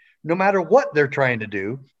organization, no matter what they're trying to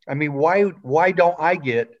do. I mean, why don't I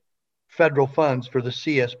get federal funds for the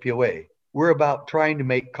CSPOA? We're about trying to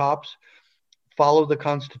make cops follow the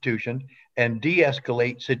Constitution and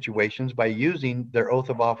de-escalate situations by using their oath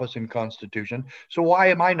of office and Constitution. So why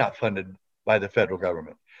am I not funded by the federal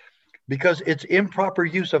government? Because it's improper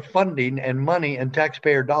use of funding and money and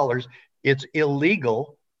taxpayer dollars. It's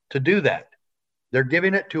illegal to do that. They're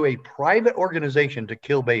giving it to a private organization to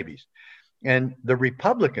kill babies. And the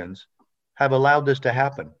Republicans have allowed this to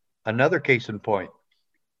happen. Another case in point,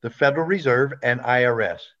 the Federal Reserve and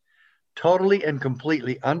IRS, totally and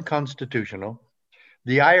completely unconstitutional.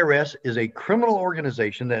 The IRS is a criminal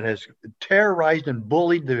organization that has terrorized and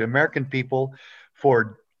bullied the American people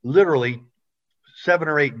for literally 7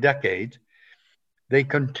 or 8 decades. They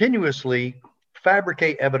continuously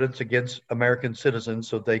fabricate evidence against American citizens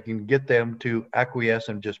so they can get them to acquiesce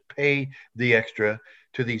and just pay the extra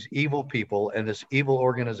to these evil people and this evil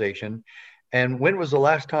organization. And when was the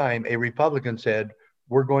last time a Republican said,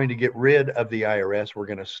 we're going to get rid of the IRS, we're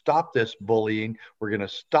going to stop this bullying, we're going to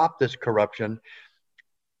stop this corruption?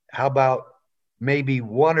 How about maybe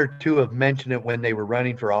 1 or 2 have mentioned it when they were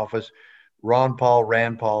running for office? Ron Paul,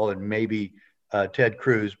 Rand Paul, and maybe Ted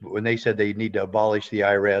Cruz, when they said they need to abolish the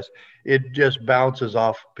IRS. It just bounces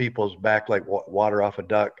off people's back like water off a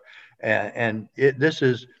duck. And this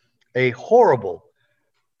is a horrible,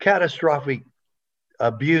 catastrophic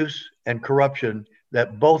abuse and corruption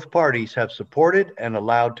that both parties have supported and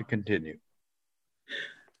allowed to continue.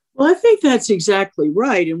 Well, I think that's exactly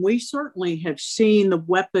right. And we certainly have seen the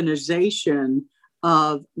weaponization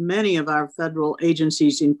of many of our federal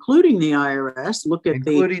agencies, including the IRS.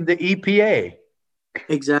 Including the EPA.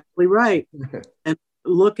 Exactly right. And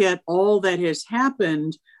look at all that has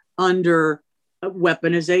happened under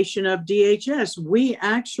weaponization of DHS. We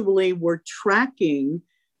actually were tracking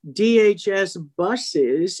DHS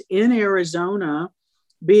buses in Arizona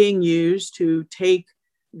being used to take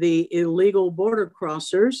the illegal border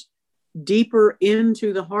crossers deeper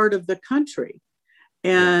into the heart of the country.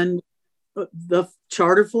 And the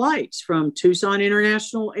charter flights from Tucson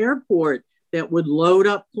International Airport that would load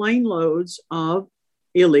up plane loads of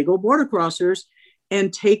illegal border crossers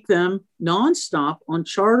and take them nonstop on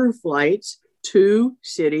charter flights to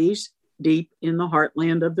cities deep in the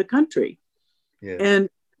heartland of the country. Yeah. And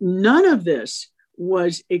none of this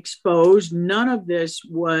was exposed. None of this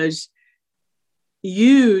was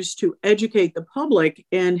used to educate the public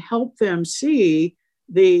and help them see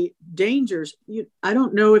the dangers. I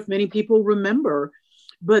don't know if many people remember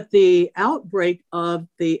But the outbreak of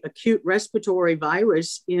the acute respiratory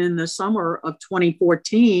virus in the summer of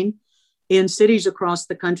 2014 in cities across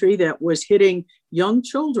the country that was hitting young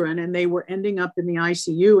children, and they were ending up in the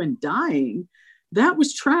ICU and dying, that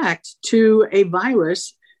was tracked to a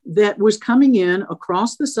virus that was coming in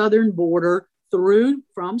across the southern border through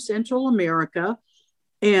from Central America,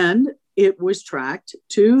 and it was tracked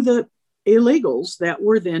to the illegals that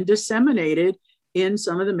were then disseminated in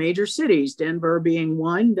some of the major cities, Denver being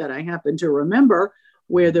one that I happen to remember,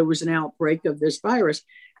 where there was an outbreak of this virus.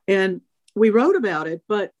 And we wrote about it,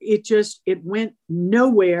 but it went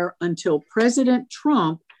nowhere until President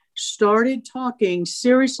Trump started talking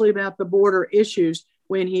seriously about the border issues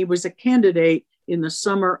when he was a candidate in the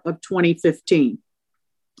summer of 2015.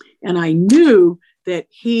 And I knew that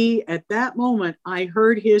at that moment, I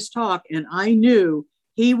heard his talk and I knew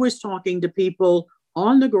he was talking to people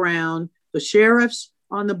on the ground, the sheriffs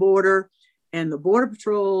on the border and the Border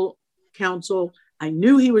Patrol Council. I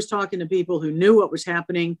knew he was talking to people who knew what was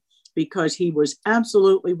happening because he was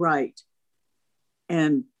absolutely right.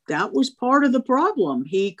 And that was part of the problem.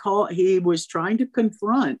 He was trying to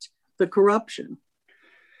confront the corruption.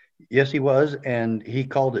 Yes, he was. And he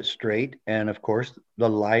called it straight. And of course, the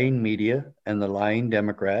lying media and the lying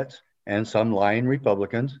Democrats and some lying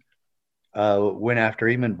Republicans went after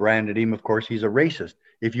him and branded him. Of course, he's a racist.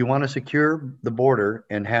 If you want to secure the border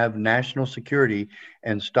and have national security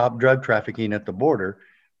and stop drug trafficking at the border,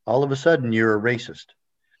 all of a sudden you're a racist.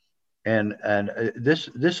 And this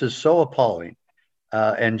is so appalling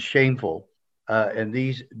and shameful. And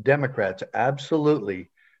these Democrats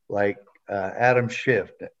absolutely, like Adam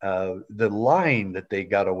Schiff, the lying that they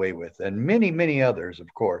got away with, and many, many others,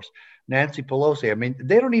 of course. Nancy Pelosi. I mean,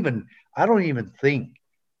 I don't even think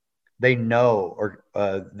they know or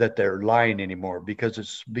that they're lying anymore, because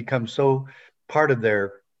it's become so part of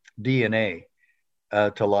their DNA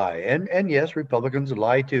to lie. And yes, Republicans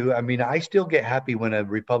lie too. I mean, I still get happy when a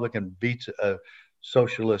Republican beats a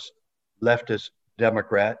socialist, leftist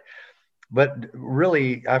Democrat, but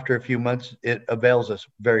really after a few months, it avails us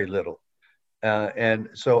very little. And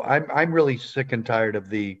so I'm really sick and tired of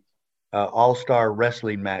the all-star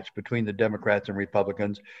wrestling match between the Democrats and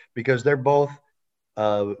Republicans, because they're both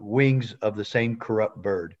wings of the same corrupt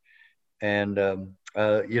bird. And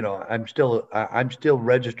I'm still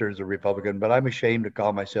registered as a Republican, but I'm ashamed to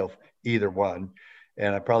call myself either one,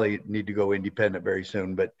 and I probably need to go independent very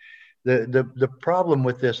soon. But the problem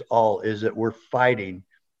with this all is that we're fighting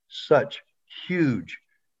such huge,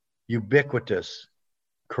 ubiquitous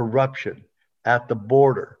corruption at the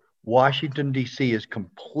border. Washington, D.C. is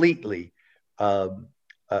completely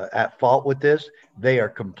at fault with this. They are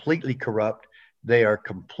completely corrupt. They are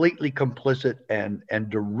completely complicit and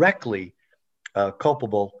directly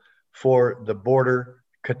culpable for the border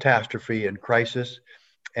catastrophe and crisis.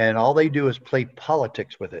 And all they do is play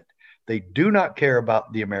politics with it. They do not care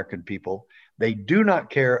about the American people. They do not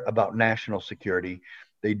care about national security.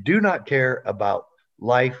 They do not care about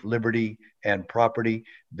life, liberty, and property.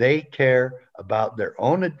 They care about their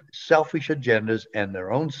own selfish agendas and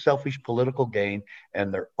their own selfish political gain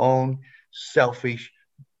and their own selfish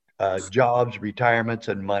jobs, retirements,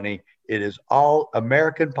 and money. It is all,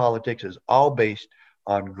 American politics is all based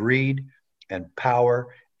on greed and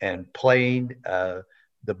power and playing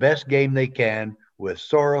the best game they can with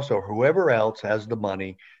Soros or whoever else has the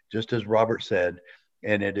money, just as Robert said.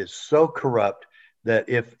 And it is so corrupt that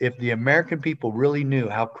if the American people really knew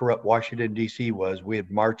how corrupt Washington, D.C. was,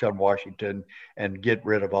 we'd march on Washington and get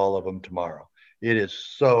rid of all of them tomorrow. It is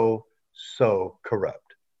so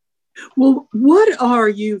corrupt. Well, what are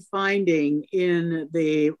you finding in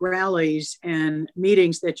the rallies and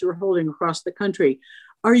meetings that you're holding across the country?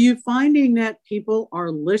 Are you finding that people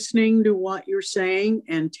are listening to what you're saying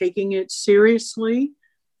and taking it seriously?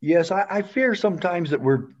 Yes, I fear sometimes that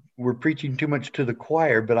we're preaching too much to the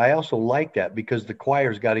choir, but I also like that because the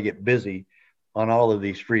choir's got to get busy on all of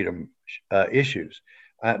these freedom issues.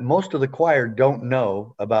 Most of the choir don't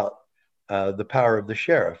know about the power of the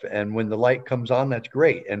sheriff. And when the light comes on, that's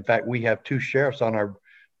great. In fact, we have 2 sheriffs on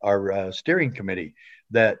our steering committee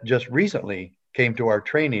that just recently came to our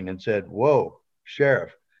training and said, "Whoa,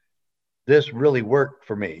 Sheriff, this really worked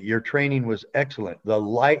for me. Your training was excellent. The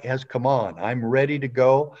light has come on. I'm ready to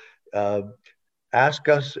go.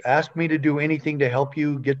 Ask me to do anything to help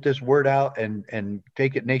you get this word out and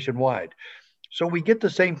take it nationwide." So we get the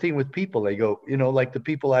same thing with people. They go, like the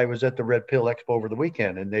people I was at the Red Pill Expo over the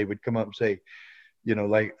weekend, and they would come up and say,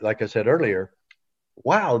 like I said earlier,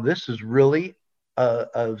 wow, this is really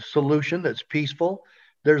a solution that's peaceful.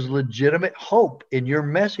 There's legitimate hope in your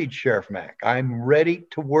message, Sheriff Mack. I'm ready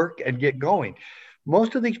to work and get going.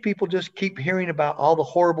 Most of these people just keep hearing about all the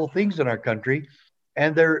horrible things in our country,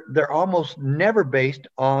 and they're almost never based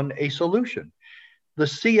on a solution. The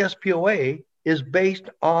CSPOA is based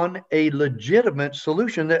on a legitimate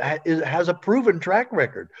solution that has a proven track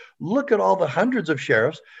record. Look at all the hundreds of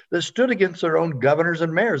sheriffs that stood against their own governors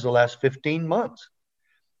and mayors the last 15 months.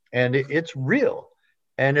 And it's real,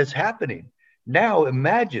 and it's happening. Now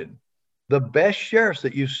imagine the best sheriffs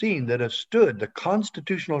that you've seen that have stood, the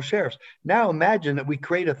constitutional sheriffs. Now imagine that we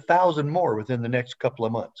create 1,000 more within the next couple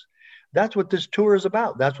of months. That's what this tour is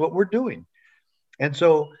about. That's what we're doing. And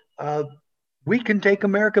so we can take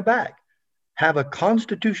America back. Have a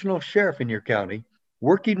constitutional sheriff in your county,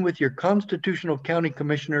 working with your constitutional county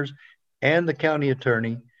commissioners and the county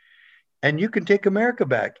attorney, and you can take America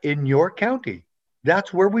back in your county.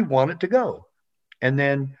 That's where we want it to go. And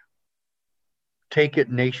then take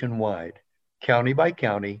it nationwide, county by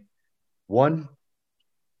county, one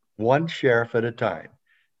sheriff at a time.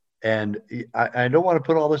 And I don't want to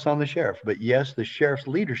put all this on the sheriff, but yes, the sheriff's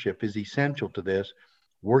leadership is essential to this,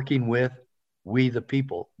 working with we the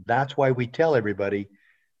people. That's why we tell everybody,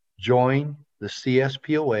 join the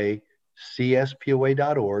CSPOA,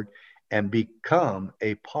 cspoa.org, and become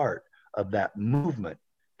a part of that movement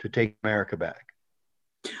to take America back.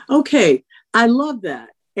 Okay, I love that.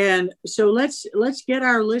 And so let's get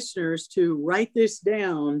our listeners to write this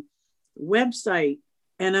down, website,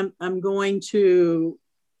 and I'm going to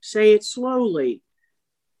say it slowly.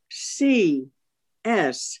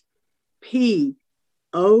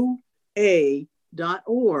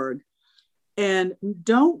 CSPOA.org. And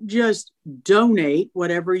don't just donate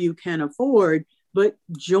whatever you can afford, but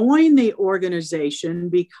join the organization,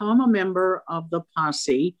 become a member of the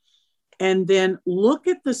posse, and then look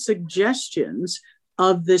at the suggestions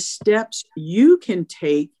of the steps you can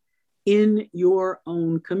take in your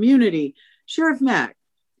own community. Sheriff Mack,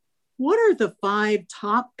 what are the 5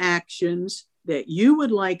 top actions that you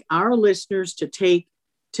would like our listeners to take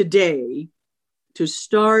today to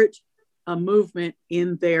start a movement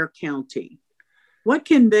in their county? What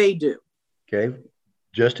can they do? Okay.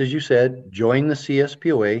 Just as you said, join the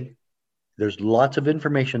CSPOA. There's lots of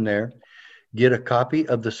information there. Get a copy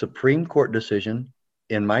of the Supreme Court decision.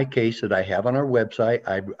 In my case that I have on our website,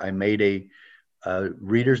 I made a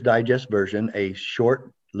Reader's Digest version, a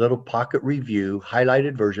short little pocket review,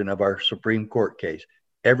 highlighted version of our Supreme Court case.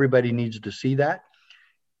 Everybody needs to see that.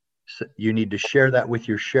 So you need to share that with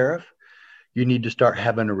your sheriff. You need to start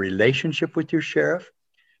having a relationship with your sheriff.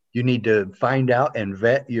 You need to find out and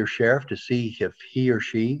vet your sheriff to see if he or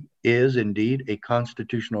she is indeed a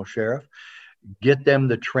constitutional sheriff. Get them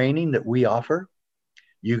the training that we offer.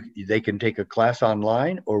 They can take a class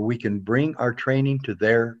online, or we can bring our training to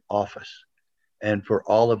their office and for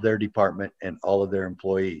all of their department and all of their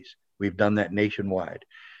employees. We've done that nationwide.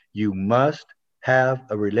 You must have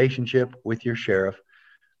a relationship with your sheriff,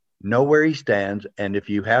 know where he stands, and if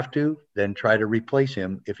you have to, then try to replace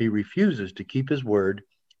him if he refuses to keep his word,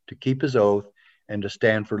 to keep his oath, and to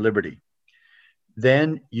stand for liberty.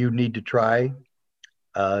 Then you need to try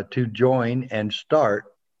to join and start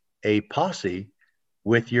a posse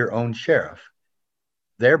with your own sheriff,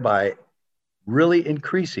 thereby really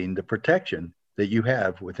increasing the protection that you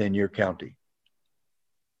have within your county.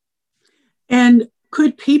 And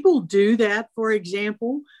could people do that, for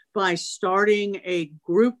example, by starting a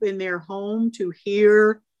group in their home to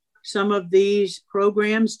hear some of these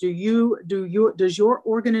programs? Does your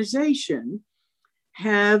organization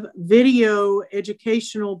have video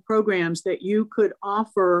educational programs that you could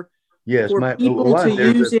offer for people to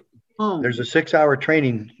use at home? There's a 6-hour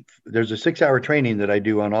training. There's a 6-hour training that I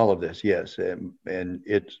do on all of this. Yes. And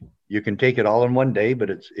you can take it all in one day, but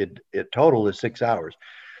it total is 6 hours.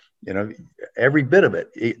 You know, every bit of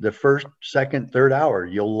it, the first, second, third hour,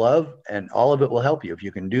 you'll love, and all of it will help you. If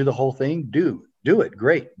you can do the whole thing, do it.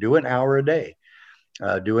 Great. Do an hour a day,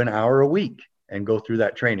 do an hour a week, and go through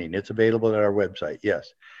that training. It's available at our website. Yes.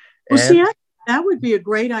 Well, that would be a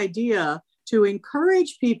great idea to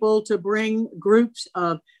encourage people to bring groups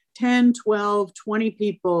of 10, 12, 20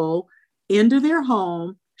 people into their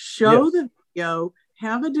home, show the video,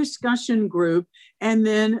 have a discussion group, and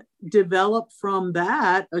then develop from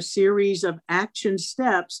that a series of action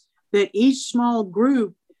steps that each small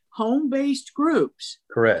group, home-based groups,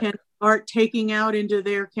 correct, can start taking out into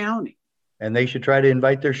their county. And they should try to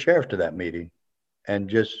invite their sheriff to that meeting and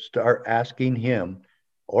just start asking him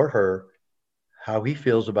or her how he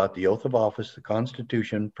feels about the oath of office, the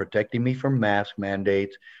Constitution, protecting me from mask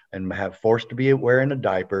mandates and have forced to be wearing a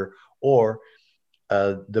diaper, or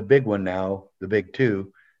the big one now, the big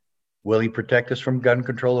two, will he protect us from gun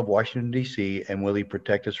control of Washington, D.C., and will he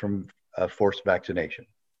protect us from forced vaccination?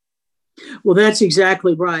 Well, that's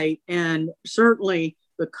exactly right. And certainly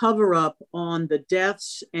the cover up on the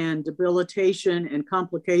deaths and debilitation and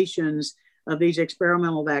complications of these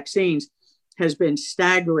experimental vaccines has been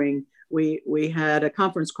staggering. We had a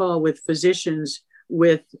conference call with physicians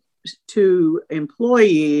with 2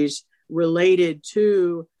 employees related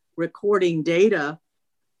to recording data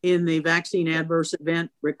in the vaccine adverse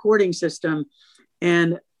event recording system.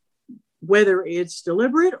 And whether it's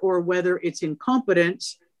deliberate or whether it's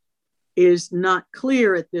incompetence is not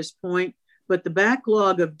clear at this point, but the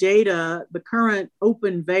backlog of data, the current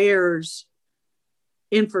open VAERS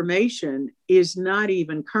information is not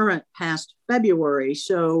even current past February.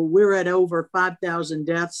 So we're at over 5,000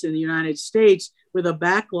 deaths in the United States with a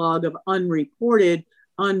backlog of unreported,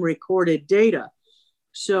 unrecorded data.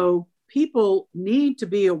 So people need to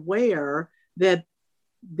be aware that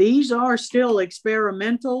these are still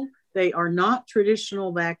experimental. They are not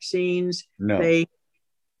traditional vaccines. No. They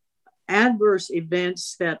adverse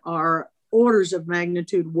events that are orders of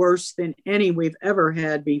magnitude worse than any we've ever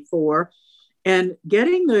had before. And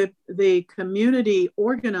getting the community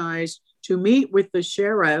organized to meet with the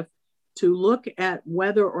sheriff to look at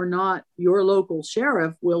whether or not your local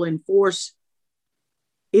sheriff will enforce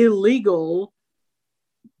illegal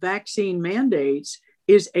vaccine mandates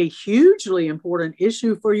is a hugely important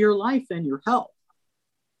issue for your life and your health.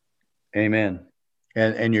 Amen.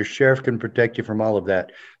 And your sheriff can protect you from all of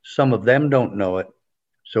that. Some of them don't know it.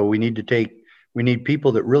 So we need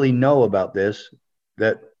people that really know about this,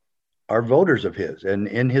 that are voters of his and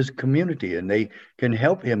in his community, and they can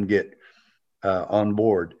help him get on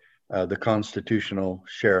board the constitutional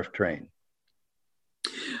sheriff train.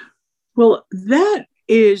 Well, that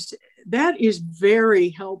is very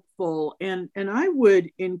helpful. And I would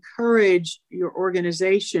encourage your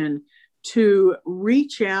organization to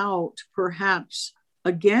reach out perhaps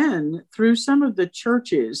again through some of the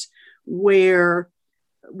churches where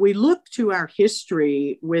we look to our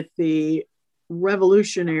history with the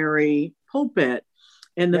revolutionary pulpit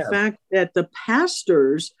and the fact that the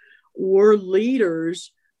pastors were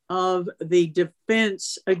leaders of the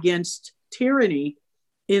defense against tyranny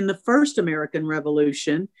in the first American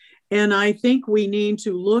Revolution. And I think we need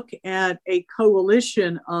to look at a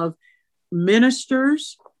coalition of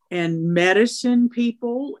ministers and medicine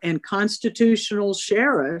people and constitutional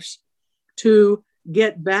sheriffs to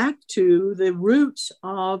get back to the roots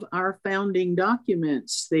of our founding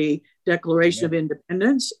documents, the Declaration of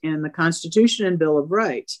Independence and the Constitution and Bill of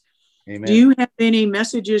Rights. Amen. Do you have any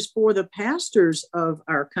messages for the pastors of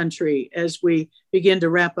our country as we begin to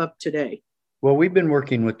wrap up today? Well, we've been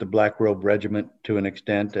working with the Black Robe Regiment to an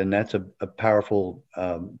extent, and that's a powerful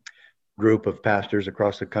group of pastors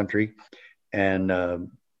across the country.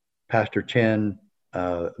 And Pastor Chen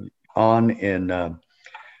in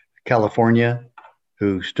California,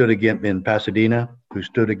 who stood against in Pasadena, who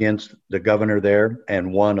stood against the governor there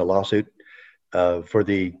and won a lawsuit for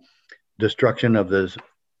the destruction of the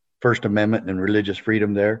First Amendment and religious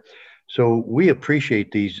freedom there. So we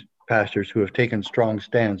appreciate these pastors who have taken strong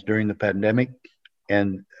stands during the pandemic,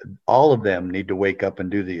 and all of them need to wake up and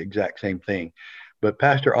do the exact same thing. But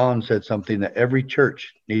Pastor Ahn said something that every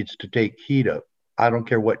church needs to take heed of. I don't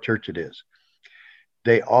care what church it is.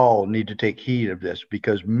 They all need to take heed of this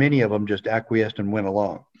because many of them just acquiesced and went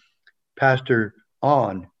along. Pastor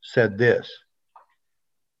Ahn said this: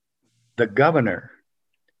 the governor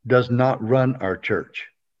does not run our church.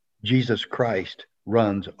 Jesus Christ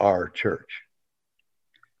runs our church.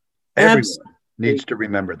 Everyone needs to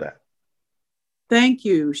remember that. Thank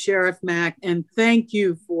you, Sheriff Mack, and thank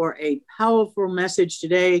you for a powerful message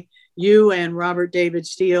today. You and Robert David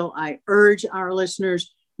Steele. I urge our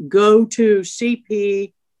listeners, go to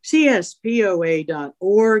cspoa.org,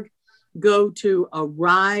 go to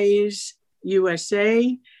Arise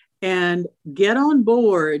USA, and get on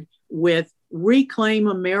board with Reclaim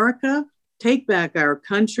America, take back our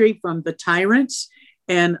country from the tyrants,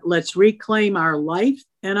 and let's reclaim our life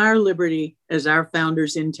and our liberty as our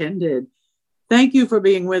founders intended. Thank you for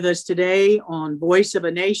being with us today on Voice of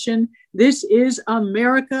a Nation. This is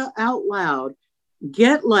America Out Loud.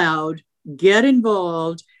 Get loud, get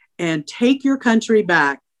involved, and take your country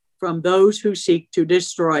back from those who seek to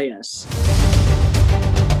destroy us.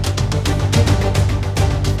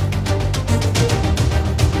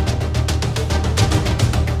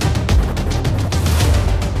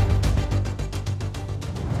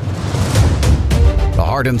 The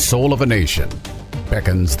heart and soul of a nation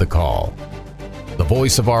beckons the call. The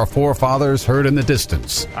voice of our forefathers heard in the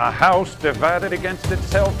distance. A house divided against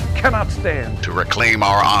itself cannot stand. To reclaim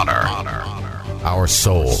our honor, our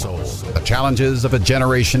soul. The challenges of a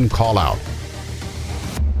generation call out.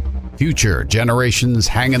 Future generations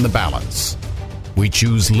hang in the balance. We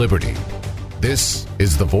choose liberty. This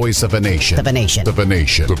is the voice of a nation. Of a nation. Of a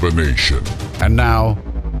nation. Of a nation. And now,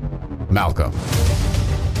 Malcolm.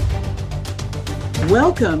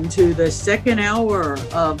 Welcome to the second hour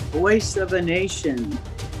of Voice of a Nation.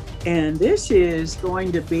 And this is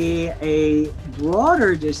going to be a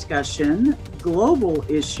broader discussion, global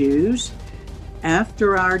issues.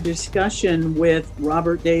 After our discussion with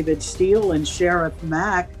Robert David Steele and Sheriff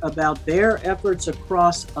Mack about their efforts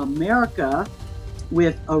across America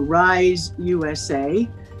with Arise USA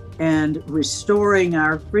and restoring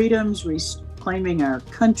our freedoms, reclaiming our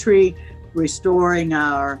country, restoring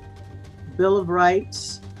our Bill of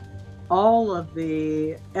Rights, all of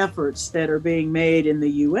the efforts that are being made in the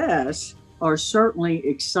U.S. are certainly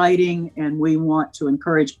exciting, and we want to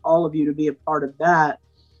encourage all of you to be a part of that.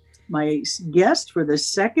 My guest for the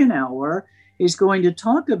second hour is going to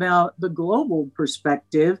talk about the global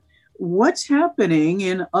perspective, what's happening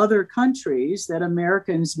in other countries that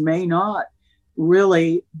Americans may not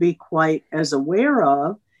really be quite as aware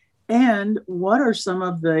of, and what are some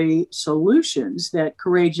of the solutions that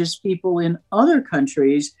courageous people in other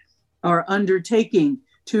countries are undertaking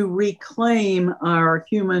to reclaim our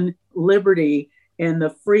human liberty and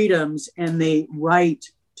the freedoms and the right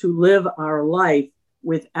to live our life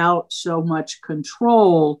without so much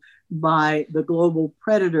control by the global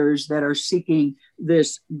predators that are seeking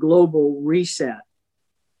this global reset.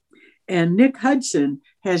 And Nick Hudson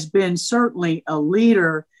has been certainly a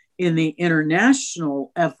leader in the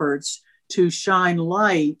international efforts to shine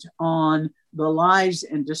light on the lies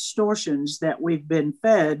and distortions that we've been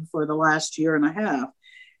fed for the last year and a half.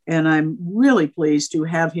 And I'm really pleased to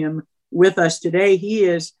have him with us today. He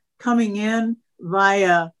is coming in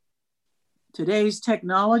via today's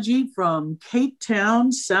technology from Cape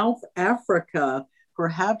Town, South Africa,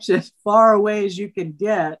 perhaps as far away as you can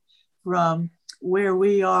get from where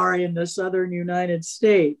we are in the southern United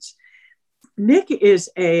States. Nick is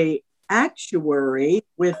an actuary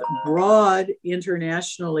with broad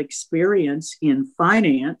international experience in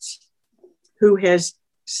finance who has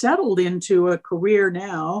settled into a career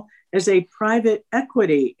now as a private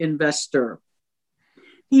equity investor.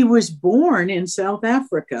 He was born in South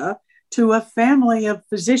Africa to a family of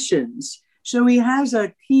physicians, so he has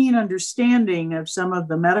a keen understanding of some of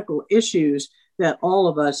the medical issues that all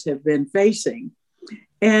of us have been facing.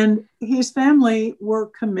 And his family were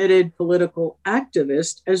committed political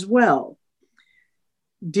activists as well.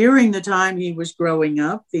 During the time he was growing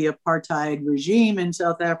up, the apartheid regime in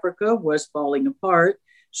South Africa was falling apart.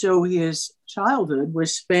 So his childhood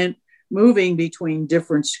was spent moving between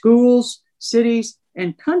different schools, cities,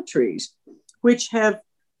 and countries, which have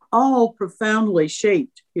all profoundly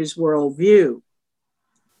shaped his worldview.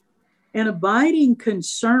 An abiding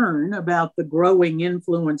concern about the growing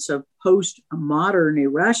influence of postmodern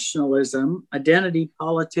irrationalism, identity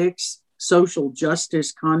politics, social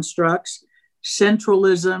justice constructs,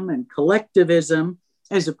 centralism and collectivism,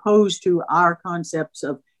 as opposed to our concepts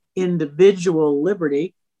of individual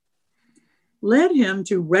liberty, led him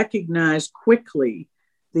to recognize quickly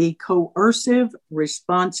the coercive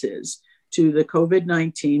responses to the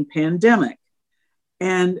COVID-19 pandemic,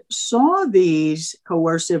 and saw these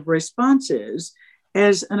coercive responses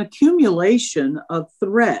as an accumulation of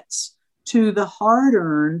threats to the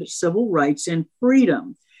hard-earned civil rights and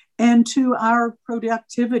freedom, and to our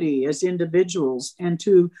productivity as individuals, and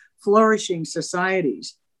to flourishing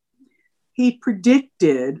societies. He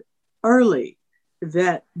predicted early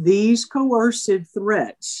that these coercive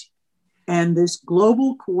threats and this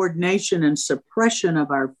global coordination and suppression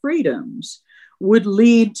of our freedoms would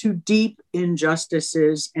lead to deep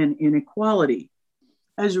injustices and inequality.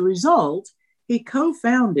 As a result, he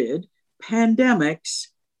co-founded Pandemics,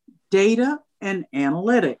 Data and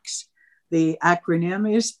Analytics. The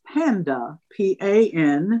acronym is PANDA,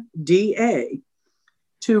 P-A-N-D-A,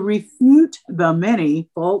 to refute the many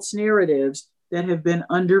false narratives that have been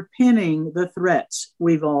underpinning the threats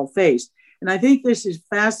we've all faced. And I think this is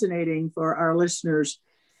fascinating for our listeners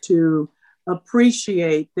to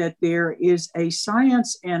appreciate that there is a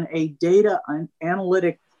science and a data and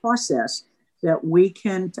analytic process that we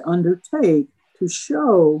can undertake to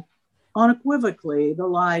show unequivocally the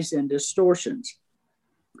lies and distortions.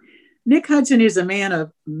 Nick Hudson is a man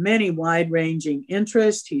of many wide-ranging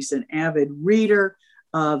interests. He's an avid reader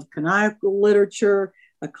of canonical literature,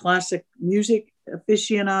 a classic music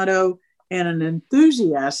aficionado, and an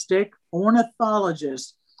enthusiastic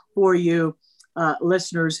ornithologist. For you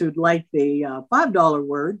listeners who'd like the $5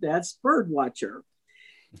 word, that's bird watcher.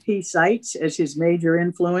 He cites as his major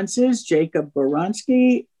influences Jacob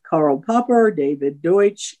Boronsky, Karl Popper, David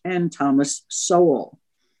Deutsch, and Thomas Sowell.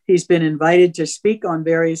 He's been invited to speak on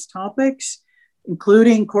various topics,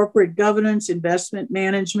 including corporate governance, investment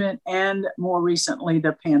management, and more recently,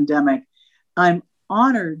 the pandemic. I'm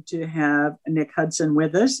honored to have Nick Hudson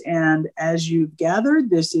with us. And as you've gathered,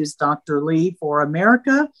 this is Dr. Lee for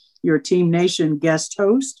America, your Team Nation guest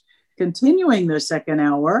host, continuing the second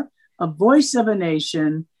hour of Voice of a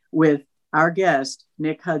Nation with our guest,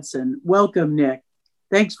 Nick Hudson. Welcome, Nick.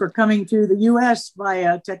 Thanks for coming to the U.S.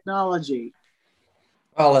 via technology.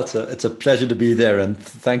 Well, it's a pleasure to be there. And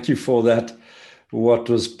thank you for that, what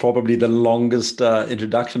was probably the longest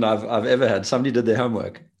introduction I've ever had. Somebody did their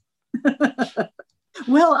homework.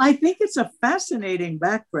 Well, I think it's a fascinating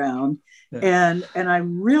background. Yeah. And I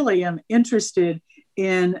really am interested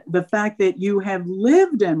in the fact that you have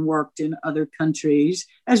lived and worked in other countries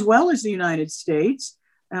as well as the United States.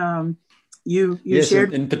 Yes,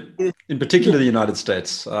 shared in particular the United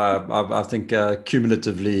States. I think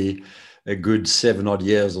cumulatively a good 7 odd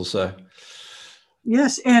years or so.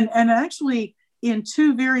 Yes, and actually in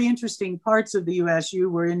two very interesting parts of the U.S. You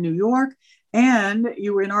were in New York and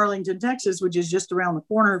you were in Arlington, Texas, which is just around the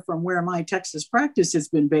corner from where my Texas practice has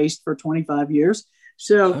been based for 25 years.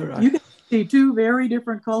 So right. You can see two very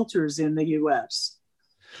different cultures in the U.S.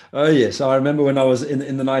 Oh, yes. I remember when I was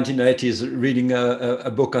in the 1980s reading a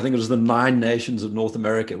book, I think it was The 9 Nations of North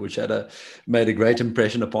America, which made a great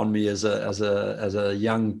impression upon me as a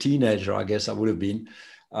young teenager, I guess I would have been.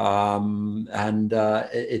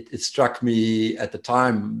 It struck me at the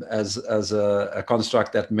time as a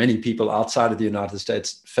construct that many people outside of the United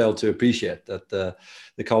States failed to appreciate, that the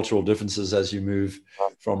cultural differences as you move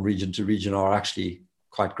from region to region are actually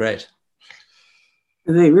quite great.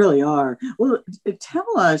 They really are. Well,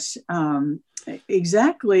 tell us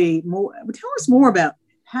exactly more. Tell us more about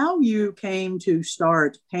how you came to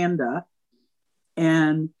start Panda,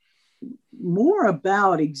 and more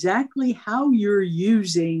about exactly how you're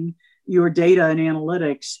using your data and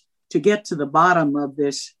analytics to get to the bottom of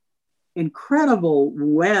this incredible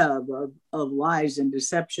web of lies and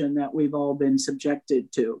deception that we've all been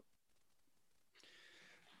subjected to.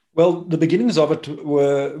 Well, the beginnings of it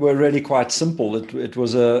were really quite simple. It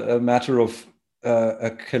was a matter of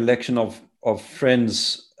a collection of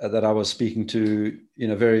friends that I was speaking to,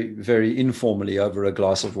 very, very informally over a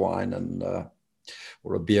glass of wine and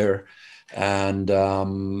or a beer, and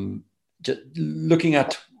just looking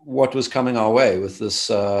at what was coming our way with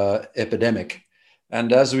this epidemic.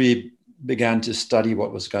 And as we began to study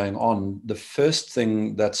what was going on, the first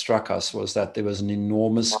thing that struck us was that there was an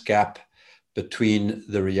enormous gap between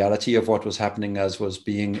the reality of what was happening, as was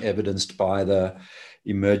being evidenced by the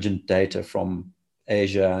emergent data from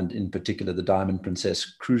Asia, and in particular the Diamond Princess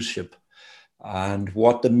cruise ship, and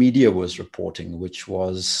what the media was reporting, which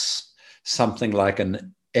was something like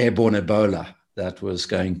an airborne Ebola that was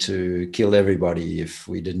going to kill everybody if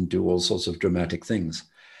we didn't do all sorts of dramatic things.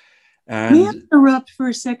 And may I interrupt for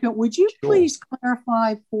a second? Would you please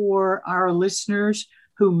clarify for our listeners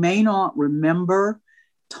who may not remember,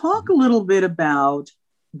 talk a little bit about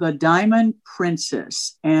the Diamond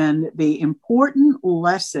Princess and the important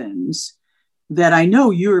lessons that I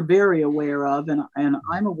know you're very aware of and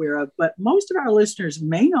I'm aware of, but most of our listeners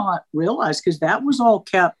may not realize, because that was all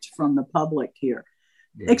kept from the public here.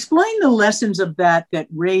 Yeah. Explain the lessons of that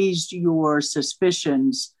raised your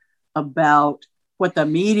suspicions about what the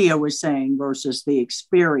media was saying versus the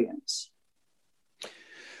experience.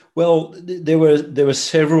 Well, there were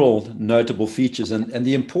several notable features, and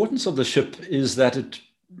the importance of the ship is that it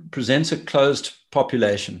presents a closed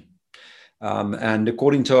population. And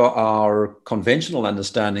according to our conventional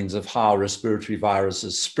understandings of how respiratory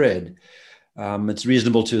viruses spread, it's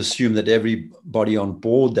reasonable to assume that everybody on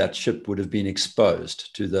board that ship would have been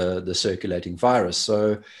exposed to the circulating virus.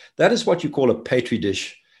 So that is what you call a petri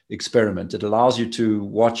dish experiment. It allows you to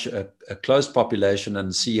watch a closed population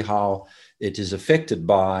and see how it is affected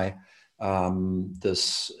by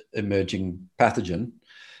this emerging pathogen.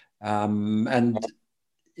 And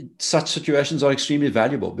such situations are extremely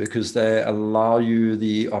valuable because they allow you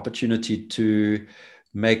the opportunity to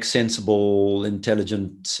make sensible,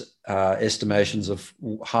 intelligent estimations of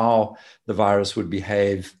how the virus would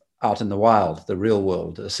behave out in the wild, the real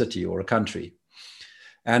world, a city or a country.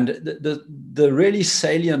 And the really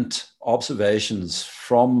salient observations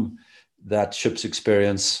from that ship's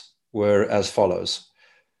experience were as follows.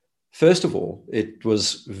 First of all, it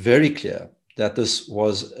was very clear that this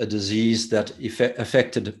was a disease that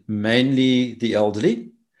affected mainly the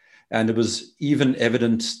elderly, and it was even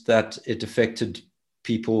evident that it affected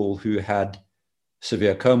people who had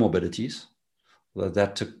severe comorbidities.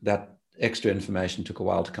 That extra information took a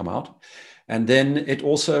while to come out. And then it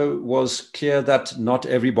also was clear that not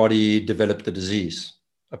everybody developed the disease.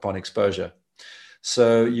 upon exposure.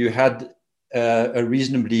 So you had a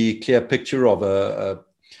reasonably clear picture of a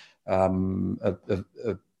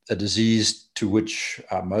disease to which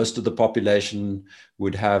most of the population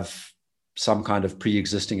would have some kind of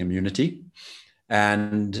pre-existing immunity,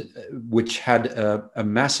 and which had a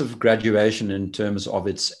massive graduation in terms of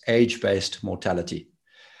its age-based mortality.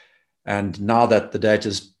 And now that the data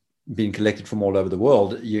has been collected from all over the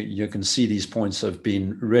world, you can see these points have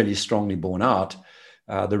been really strongly borne out.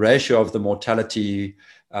 The ratio of the mortality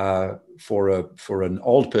for an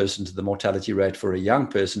old person to the mortality rate for a young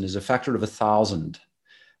person is a factor of 1,000,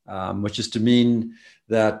 which is to mean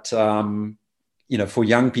that for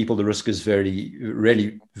young people the risk is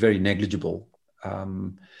really very negligible,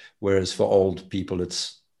 whereas for old people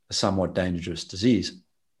it's a somewhat dangerous disease.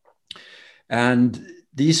 And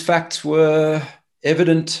these facts were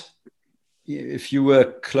evident if you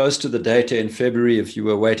were close to the data in February, if you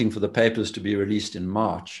were waiting for the papers to be released in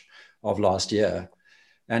March of last year.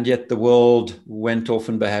 And yet the world went off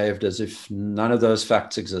and behaved as if none of those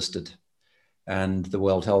facts existed. And the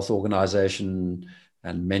World Health Organization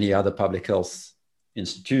and many other public health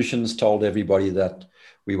institutions told everybody that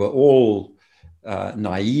we were all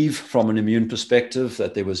naive from an immune perspective,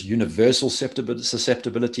 that there was universal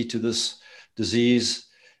susceptibility to this disease.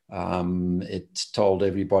 It told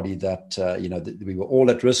everybody that, that we were all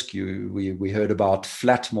at risk. We heard about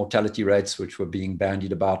flat mortality rates, which were being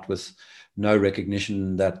bandied about with no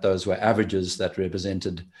recognition that those were averages that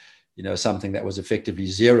represented, something that was effectively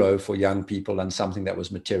zero for young people and something that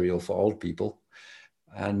was material for old people.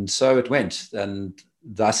 And so it went, and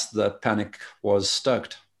thus the panic was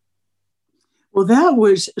stoked. Well, that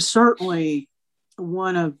was certainly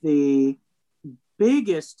one of the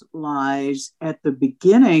biggest lies at the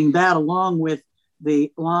beginning, that along with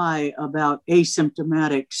the lie about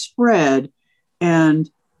asymptomatic spread. And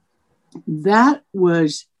that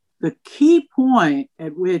was the key point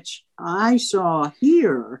at which I saw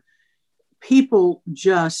here people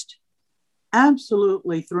just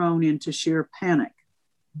absolutely thrown into sheer panic.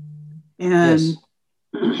 And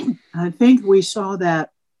yes. I think we saw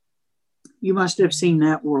that. You must have seen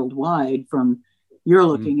that worldwide from you're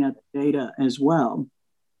looking at the data as well.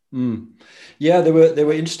 Yeah, there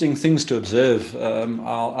were interesting things to observe.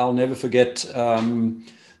 I'll never forget the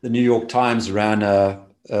New York Times ran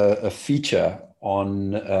a feature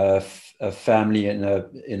on a family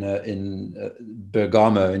in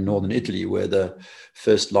Bergamo in northern Italy, where the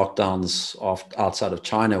first lockdowns outside of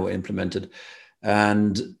China were implemented.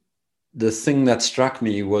 And the thing that struck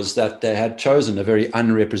me was that they had chosen a very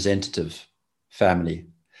unrepresentative family.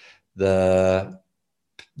 The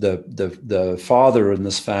father in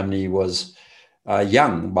this family was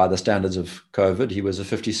young by the standards of COVID. He was a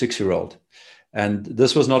 56-year-old. And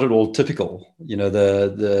this was not at all typical.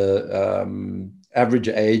 The average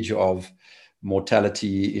age of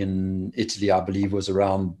mortality in Italy, I believe, was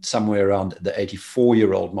somewhere around the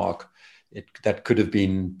 84-year-old mark. That could have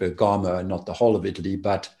been Bergamo and not the whole of Italy,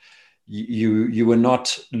 but you were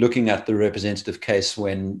not looking at the representative case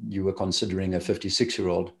when you were considering a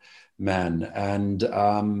 56-year-old man. And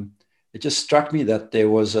it just struck me that there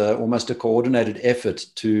was almost a coordinated effort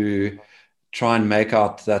to try and make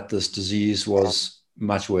out that this disease was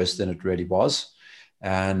much worse than it really was.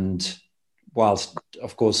 And whilst,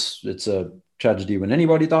 of course, it's a tragedy when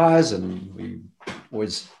anybody dies, and we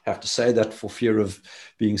always have to say that for fear of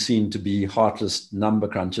being seen to be heartless number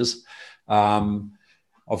crunchers,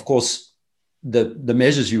 of course, the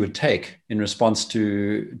measures you would take in response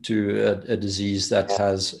to a disease that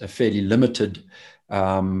has a fairly limited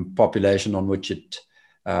population on which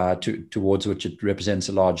towards which it represents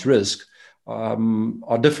a large risk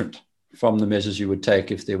are different from the measures you would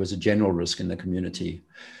take if there was a general risk in the community.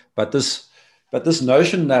 But this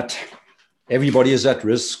notion that everybody is at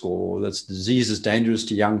risk or that disease is dangerous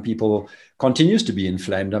to young people continues to be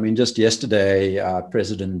inflamed. I mean, just yesterday,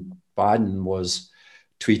 President Biden was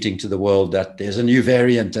tweeting to the world that there's a new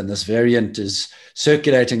variant and this variant is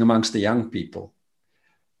circulating amongst the young people.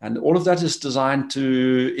 And all of that is designed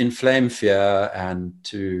to inflame fear and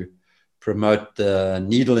to promote the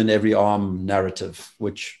needle in every arm narrative,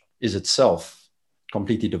 which is itself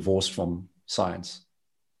completely divorced from science.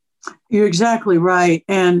 You're exactly right.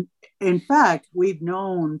 And in fact, we've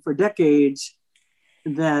known for decades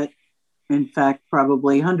that, in fact,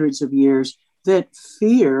 probably hundreds of years, that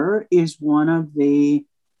fear is one of the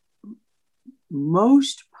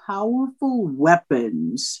most powerful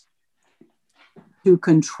weapons to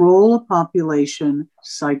control a population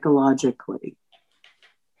psychologically.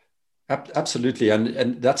 Absolutely.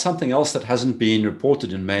 And that's something else that hasn't been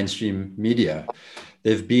reported in mainstream media.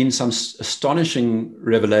 there have been some astonishing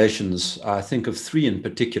revelations. I think of three in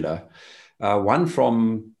particular. One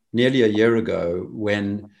from nearly a year ago,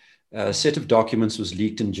 when a set of documents was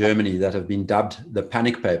leaked in Germany that have been dubbed the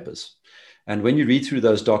Panic Papers. And when you read through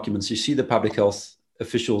those documents, you see the public health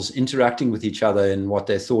officials interacting with each other in what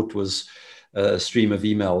they thought was a stream of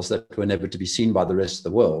emails that were never to be seen by the rest of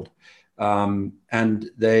the world. And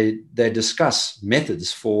they discuss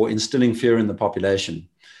methods for instilling fear in the population.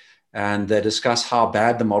 And they discuss how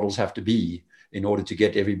bad the models have to be in order to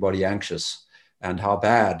get everybody anxious, and how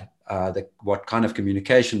bad, what kind of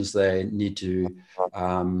communications they need to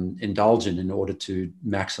indulge in order to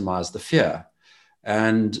maximize the fear.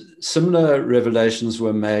 And similar revelations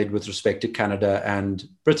were made with respect to Canada and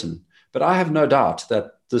Britain. But I have no doubt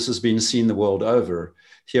that this has been seen the world over.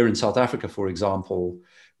 Here in South Africa, for example,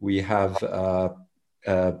 we have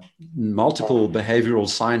multiple behavioral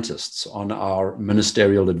scientists on our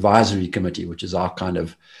ministerial advisory committee, which is our kind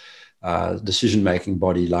of decision-making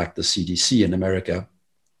body like the CDC in America.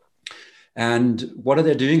 And what are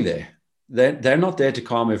they doing there? They're not there to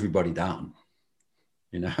calm everybody down,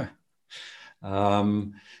 you know.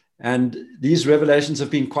 And these revelations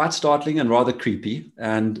have been quite startling and rather creepy.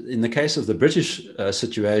 And in the case of the British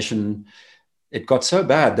situation, it got so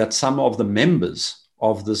bad that some of the members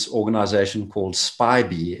of this organization called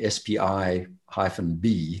SPI-B,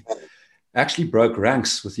 SPI-B, actually broke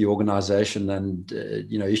ranks with the organization and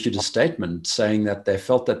issued a statement saying that they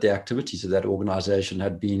felt that the activities of that organization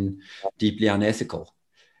had been deeply unethical.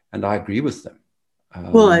 And I agree with them.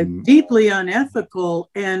 Well, deeply unethical.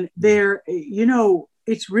 And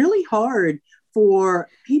it's really hard for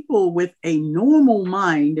people with a normal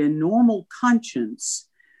mind and normal conscience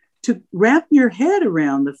to wrap your head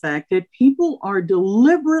around the fact that people are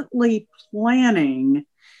deliberately planning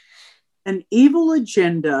an evil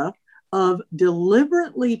agenda of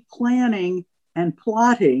deliberately planning and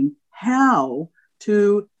plotting how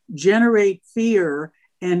to generate fear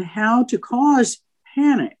and how to cause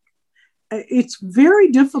panic. It's very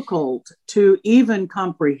difficult to even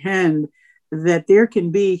comprehend that there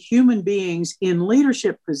can be human beings in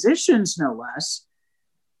leadership positions, no less,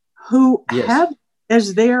 who have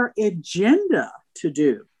as their agenda to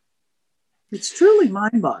do. It's truly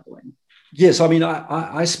mind-boggling. Yes, I mean,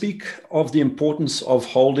 I speak of the importance of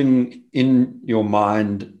holding in your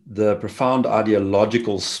mind the profound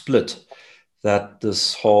ideological split that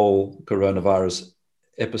this whole coronavirus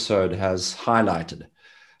episode has highlighted.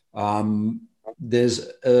 There's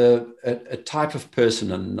a type of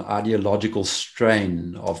person, an ideological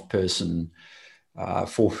strain of person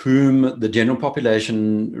for whom the general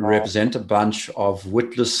population represent a bunch of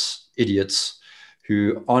witless idiots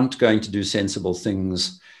who aren't going to do sensible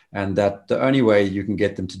things, and that the only way you can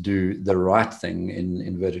get them to do the right thing, in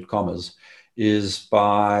inverted commas, is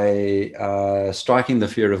by striking the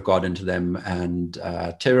fear of God into them and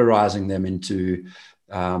terrorizing them into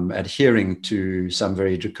adhering to some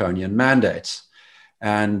very draconian mandates.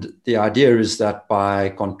 And the idea is that by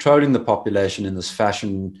controlling the population in this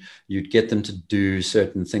fashion, you'd get them to do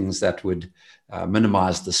certain things that would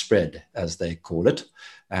minimize the spread, as they call it,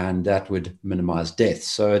 and that would minimize death.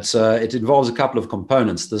 So it involves a couple of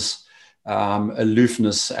components: this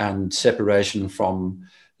aloofness and separation from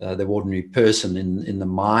the ordinary person in the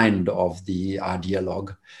mind of the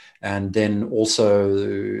ideologue, and then also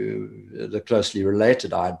the closely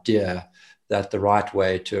related idea that the right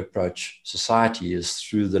way to approach society is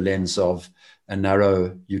through the lens of a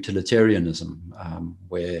narrow utilitarianism,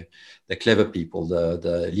 where the clever people,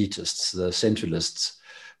 the elitists, the centralists,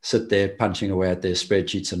 sit there punching away at their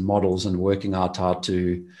spreadsheets and models and working out how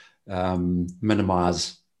to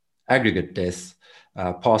minimize aggregate death,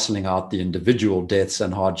 parceling out the individual deaths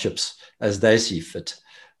and hardships as they see fit,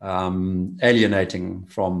 alienating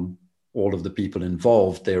from all of the people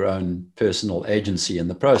involved their own personal agency in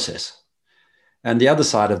the process. And the other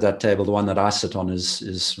side of that table, the one that I sit on,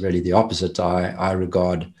 is really the opposite. I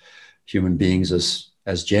regard human beings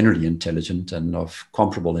as generally intelligent and of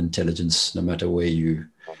comparable intelligence, no matter where you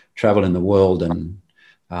travel in the world, and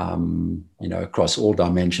across all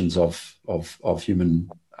dimensions of human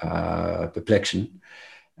perplexion.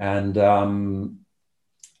 And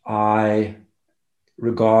I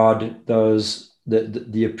regard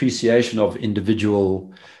the appreciation of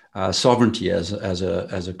individual sovereignty as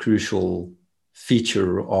a crucial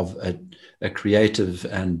feature of a creative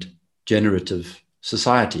and generative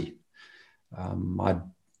society. I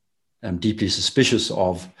am deeply suspicious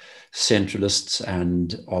of centralists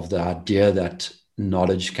and of the idea that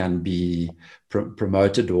knowledge can be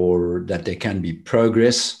promoted or that there can be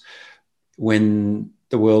progress when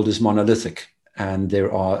the world is monolithic and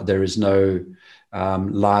there is no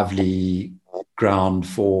lively ground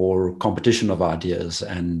for competition of ideas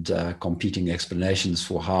and competing explanations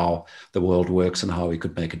for how the world works and how we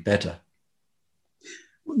could make it better.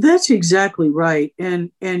 That's exactly right.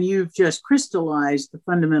 And you've just crystallized the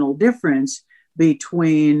fundamental difference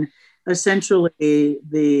between essentially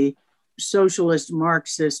the socialist,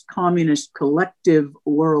 Marxist, communist collective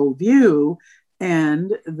worldview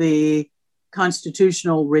and the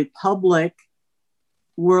constitutional republic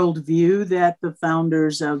worldview that the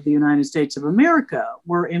founders of the United States of America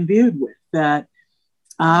were imbued with, that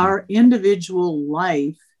our individual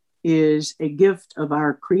life is a gift of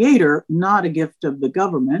our creator, not a gift of the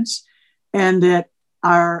governments, and that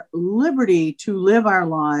our liberty to live our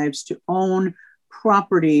lives, to own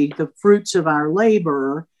property, the fruits of our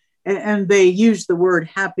labor, and they use the word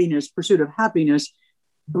happiness, pursuit of happiness.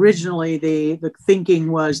 Originally, the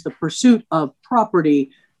thinking was the pursuit of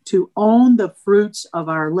property, to own the fruits of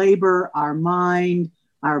our labor, our mind,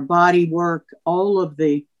 our body work, all of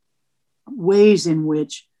the ways in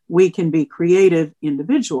which we can be creative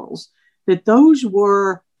individuals, that those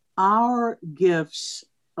were our gifts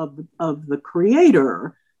of the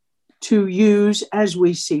creator to use as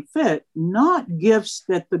we see fit, not gifts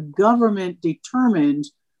that the government determined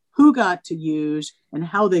who got to use and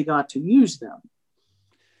how they got to use them.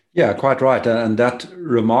 Yeah, quite right. And that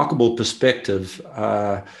remarkable perspective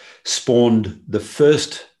spawned the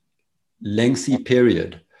first lengthy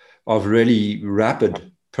period of really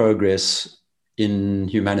rapid progress in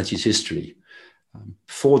humanity's history.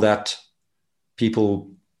 Before that,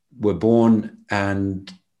 people were born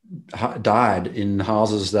and died in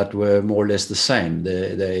houses that were more or less the same.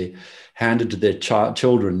 They handed to their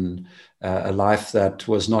children a life that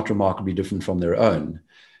was not remarkably different from their own.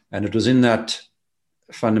 And it was in that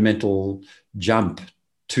fundamental jump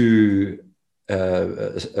to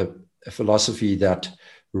a philosophy that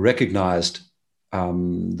recognized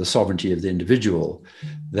the sovereignty of the individual,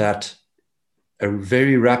 that a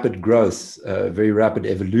very rapid growth, a very rapid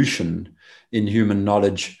evolution in human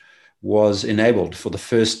knowledge was enabled for the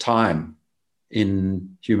first time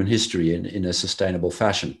in human history in a sustainable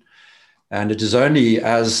fashion. And it is only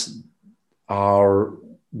as our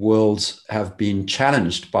worlds have been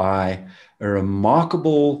challenged by a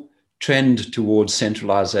remarkable trend towards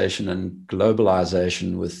centralization and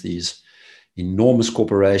globalization with these enormous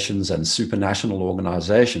corporations and supranational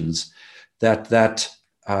organizations that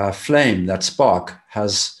flame, that spark,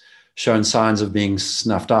 has shown signs of being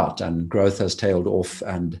snuffed out, and growth has tailed off,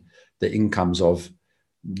 and the incomes of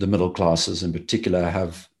the middle classes in particular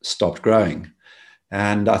have stopped growing.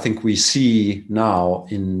 And I think we see now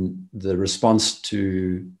in the response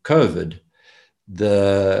to COVID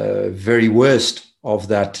the very worst of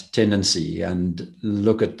that tendency, and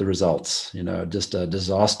look at the results, just a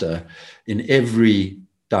disaster in every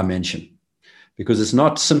dimension. Because it's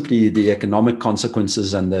not simply the economic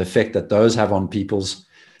consequences and the effect that those have on people's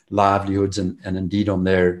livelihoods and indeed on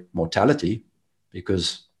their mortality,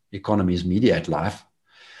 because economies mediate life,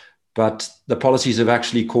 but the policies have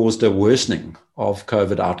actually caused a worsening of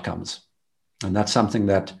COVID outcomes. And that's something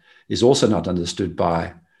that is also not understood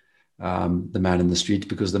by the man in the street,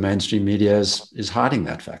 because the mainstream media is hiding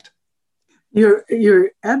that fact. You're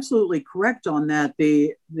absolutely correct on that.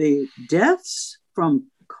 The deaths from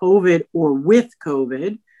COVID or with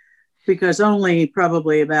COVID, because only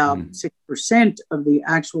probably about 6% of the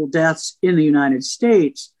actual deaths in the United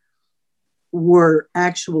States were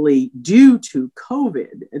actually due to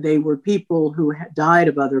COVID. They were people who had died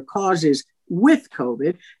of other causes with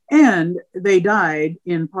COVID, and they died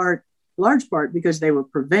in large part because they were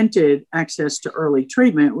prevented access to early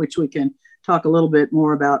treatment, which we can talk a little bit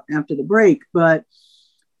more about after the break. But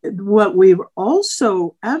what we've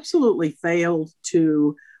also absolutely failed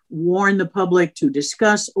to warn the public, to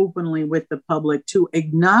discuss openly with the public, to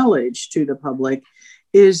acknowledge to the public,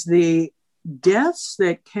 is the deaths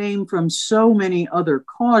that came from so many other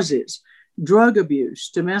causes: drug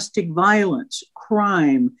abuse, domestic violence,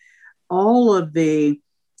 crime, all of the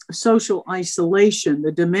social isolation,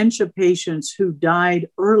 the dementia patients who died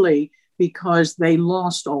early because they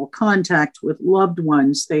lost all contact with loved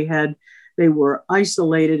ones. They were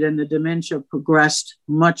isolated, and the dementia progressed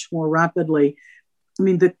much more rapidly. I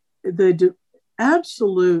mean, the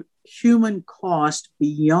absolute human cost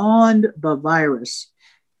beyond the virus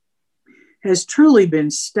has truly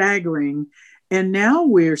been staggering. And now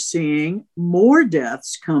we're seeing more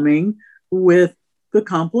deaths coming with the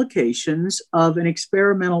complications of an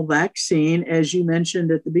experimental vaccine. As you mentioned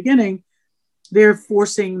at the beginning, they're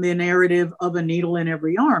forcing the narrative of a needle in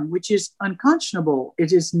every arm, which is unconscionable.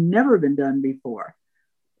 It has never been done before.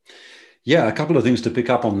 Yeah, a couple of things to pick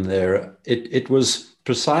up on there. It was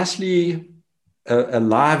precisely a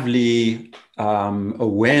lively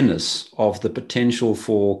awareness of the potential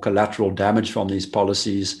for collateral damage from these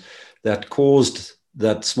policies that caused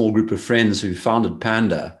that small group of friends who founded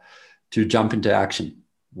Panda to jump into action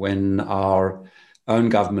when our own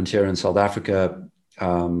government here in South Africa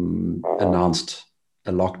announced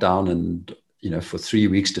a lockdown and, for 3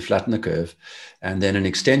 weeks to flatten the curve. And then an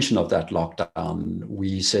extension of that lockdown,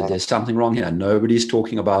 we said there's something wrong here. Nobody's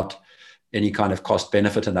talking about any kind of cost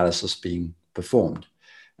benefit analysis being performed.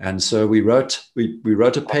 And so we wrote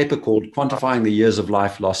a paper called Quantifying the Years of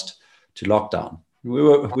Life Lost to Lockdown. We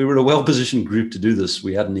were a well-positioned group to do this.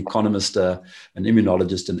 We had an economist, an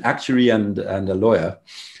immunologist, an actuary, and a lawyer.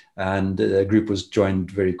 And the group was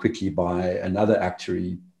joined very quickly by another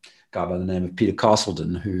actuary guy by the name of Peter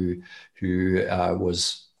Castleton, who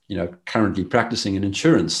was currently practicing in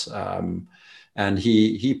insurance. And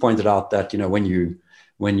he pointed out that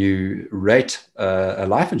when you rate a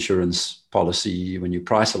life insurance policy, when you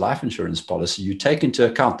price a life insurance policy, you take into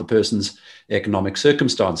account the person's economic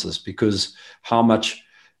circumstances, because how much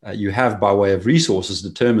you have by way of resources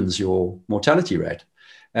determines your mortality rate.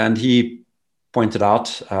 And he pointed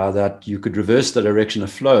out that you could reverse the direction of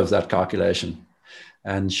flow of that calculation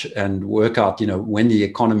and work out, when the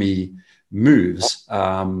economy moves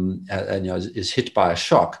and is hit by a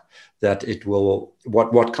shock, that it will,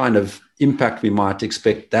 what kind of impact we might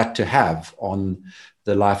expect that to have on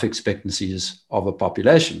the life expectancies of a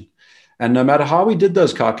population. And no matter how we did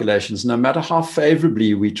those calculations, no matter how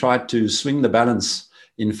favorably we tried to swing the balance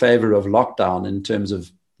in favor of lockdown in terms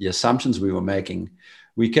of the assumptions we were making,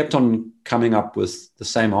 we kept on coming up with the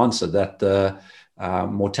same answer, that the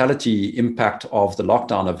mortality impact of the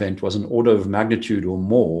lockdown event was an order of magnitude or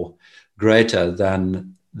more greater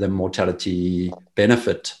than the mortality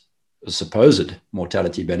benefit, supposed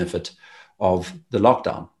mortality benefit of the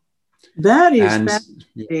lockdown. That is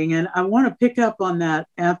fascinating. And I want to pick up on that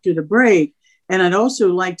after the break. And I'd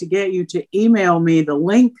also like to get you to email me the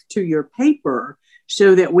link to your paper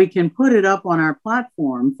so that we can put it up on our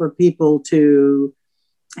platform for people to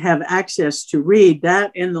have access to read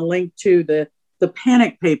that, and the link to the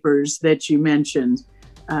panic papers that you mentioned.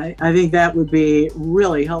 I think that would be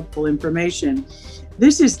really helpful information.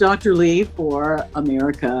 This is Dr. Lee for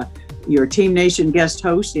America, your Team Nation guest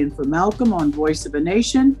host in for Malcolm on Voice of a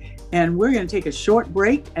Nation. And we're going to take a short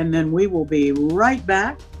break, and then we will be right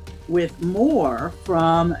back with more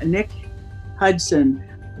from Nick Hudson,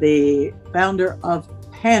 the founder of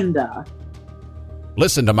Panda.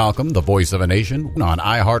 Listen to Malcolm, the Voice of a Nation, on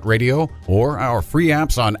iHeartRadio or our free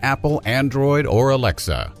apps on Apple, Android, or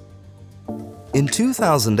Alexa. In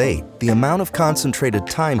 2008, the amount of concentrated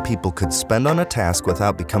time people could spend on a task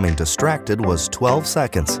without becoming distracted was 12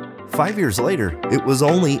 seconds. 5 years later, it was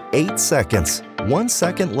only 8 seconds, 1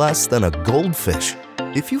 second less than a goldfish.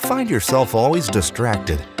 If you find yourself always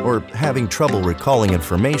distracted or having trouble recalling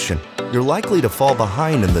information, you're likely to fall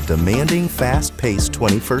behind in the demanding, fast-paced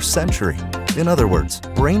 21st century. In other words,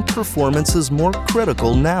 brain performance is more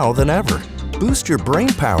critical now than ever. Boost your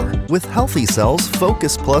brain power with Healthy Cells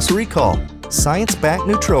Focus Plus Recall. Science-backed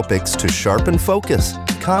nootropics to sharpen focus,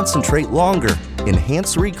 concentrate longer,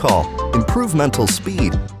 enhance recall, improve mental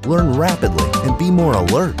speed, learn rapidly, and be more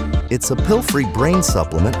alert. It's a pill-free brain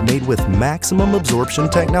supplement made with maximum absorption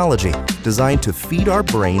technology, designed to feed our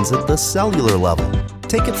brains at the cellular level.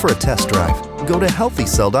 Take it for a test drive. Go to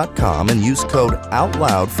healthycell.com and use code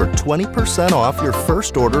OUTLOUD for 20% off your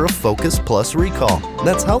first order of Focus Plus Recall.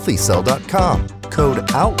 That's healthycell.com. Code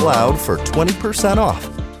OUTLOUD for 20% off.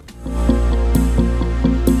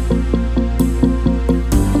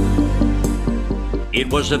 It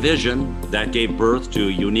was a vision that gave birth to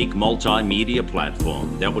a unique multimedia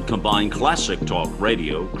platform that would combine classic talk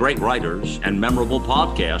radio, great writers, and memorable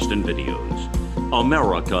podcasts and videos.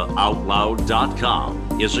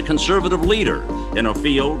 AmericaOutloud.com is a conservative leader in a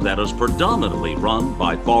field that is predominantly run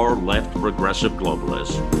by far-left progressive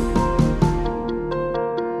globalists.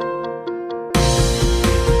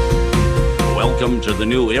 Welcome to the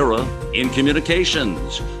new era in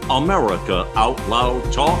communications, America Out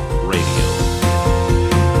Loud Talk Radio.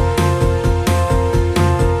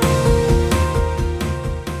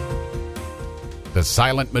 The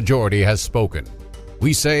silent majority has spoken.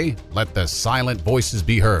 We say, let the silent voices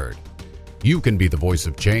be heard. You can be the voice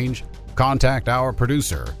of change. Contact our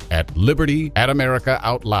producer at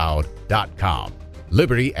liberty@americaoutloud.com.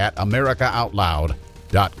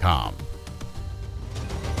 liberty@americaoutloud.com.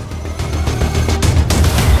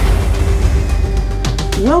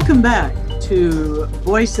 Welcome back to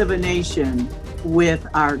Voice of a Nation with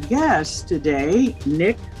our guest today,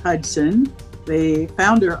 Nick Hudson, the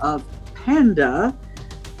founder of Panda,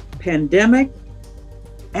 Pandemic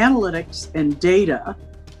Analytics and Data.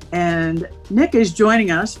 And Nick is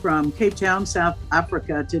joining us from Cape Town, South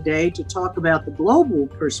Africa today to talk about the global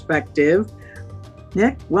perspective.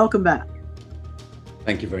 Nick, welcome back.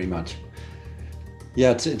 Thank you very much.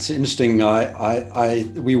 Yeah, it's interesting.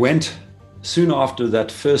 We went soon after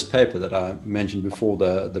that first paper that I mentioned before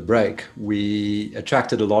the break. We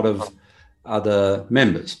attracted a lot of other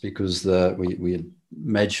members because we had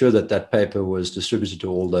made sure that paper was distributed to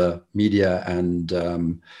all the media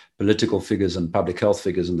and political figures and public health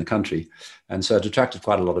figures in the country. And so it attracted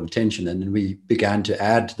quite a lot of attention. And then we began to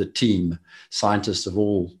add to the team scientists of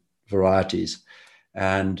all varieties.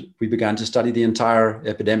 And we began to study the entire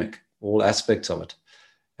epidemic, all aspects of it.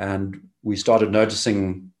 And we started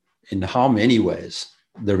noticing in how many ways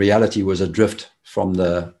the reality was adrift from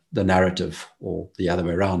the narrative, or the other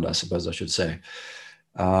way around, I suppose I should say.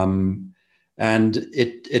 And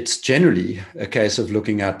it's generally a case of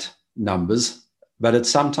looking at numbers, but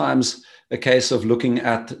it's sometimes a case of looking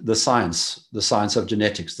at the science of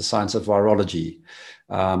genetics, the science of virology,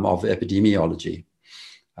 of epidemiology,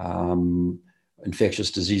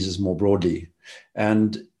 infectious diseases more broadly.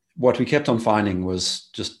 And what we kept on finding was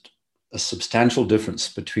just a substantial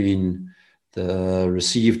difference between the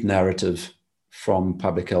received narrative from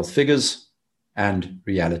public health figures and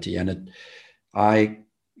reality. And I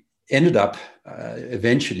ended up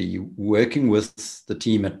eventually working with the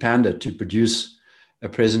team at Panda to produce a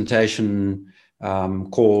presentation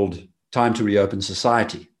called Time to Reopen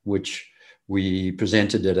Society, which we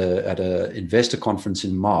presented at a investor conference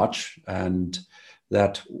in March, and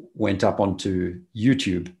that went up onto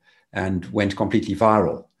YouTube and went completely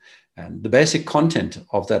viral. And the basic content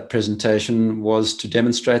of that presentation was to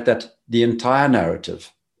demonstrate that the entire narrative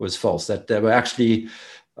was false, that there were actually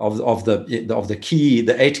of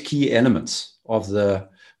the 8 key elements of the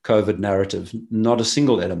COVID narrative, not a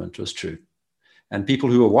single element was true. And people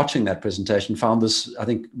who were watching that presentation found this, I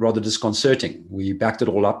think, rather disconcerting. We backed it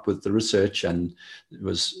all up with the research, and it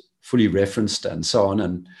was fully referenced and so on.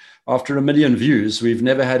 And after 1 million views, we've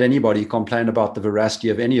never had anybody complain about the veracity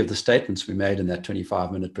of any of the statements we made in that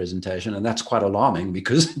 25-minute presentation. And that's quite alarming,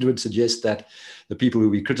 because it would suggest that the people who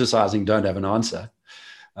we're criticizing don't have an answer.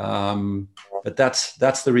 But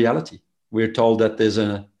that's the reality. We're told that there's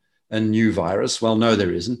a new virus. Well, no,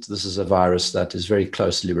 there isn't. This is a virus that is very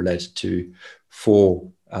closely related to 4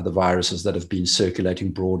 other viruses that have been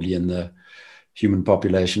circulating broadly in the human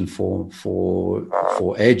population for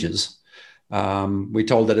ages. We're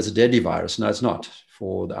told that it's a deadly virus. No, it's not.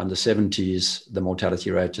 For the under 70s, the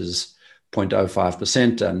mortality rate is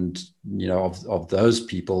 0.05%. And, of those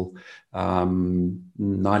people,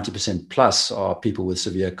 90% plus are people with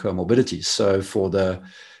severe comorbidities. So for the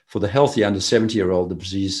healthy under 70-year-old, the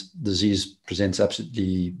disease presents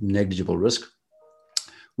absolutely negligible risk.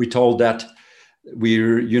 We're told that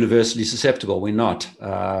we're universally susceptible. We're not.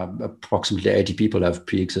 Approximately 80 people have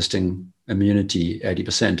pre-existing immunity,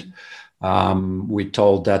 80%. We're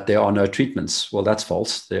told that there are no treatments. Well, that's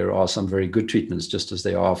false. There are some very good treatments, just as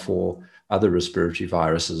there are for other respiratory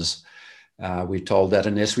viruses. We're told that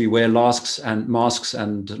unless we wear masks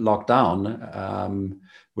and lock down,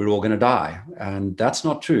 we're all going to die. And that's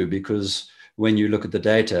not true, because when you look at the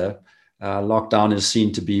data, lockdown is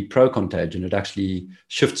seen to be pro-contagion. It actually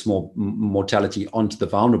shifts more mortality onto the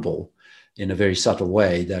vulnerable in a very subtle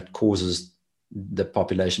way that causes the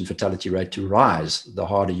population fatality rate to rise the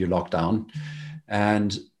harder you lock down.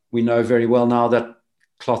 And we know very well now that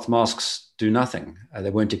cloth masks do nothing.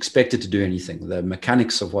 They weren't expected to do anything. The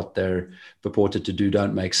mechanics of what they're purported to do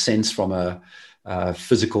don't make sense from a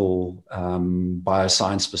physical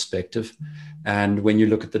bioscience perspective. And when you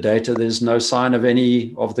look at the data, there's no sign of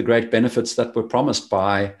any of the great benefits that were promised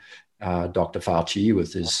by Dr. Fauci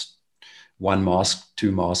with his 1 mask,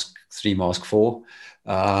 2 mask, 3 mask, 4.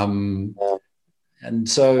 And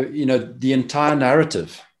so, the entire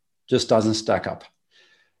narrative just doesn't stack up.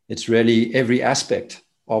 It's really every aspect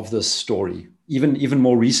of this story, even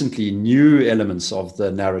more recently, new elements of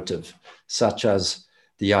the narrative, such as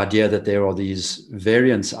the idea that there are these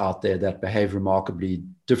variants out there that behave remarkably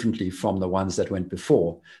differently from the ones that went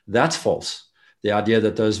before. That's false. The idea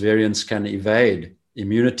that those variants can evade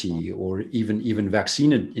immunity or even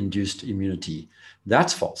vaccine-induced immunity,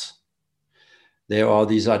 that's false. There are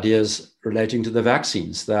these ideas relating to the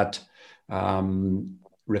vaccines that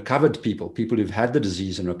recovered people who've had the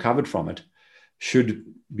disease and recovered from it, should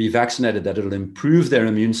be vaccinated, that it'll improve their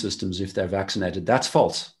immune systems if they're vaccinated. That's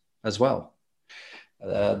false as well.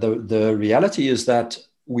 The reality is that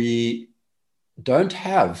we don't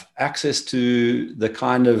have access to the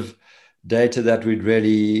kind of data that we'd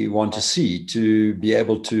really want to see, to be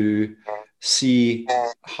able to see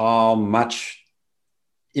how much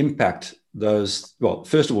impact those, well,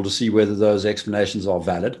 first of all, to see whether those explanations are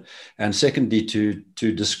valid, and secondly, to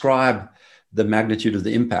describe the magnitude of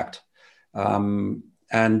the impact. And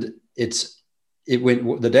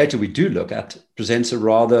when the data we do look at presents a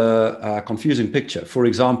rather confusing picture. For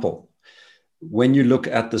example, when you look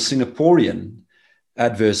at the Singaporean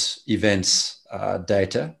adverse events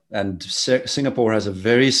data, and Singapore has a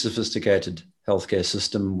very sophisticated healthcare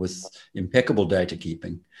system with impeccable data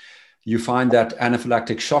keeping, you find that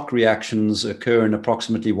anaphylactic shock reactions occur in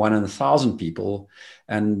approximately 1 in 1,000 people,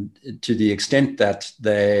 and to the extent that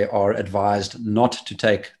they are advised not to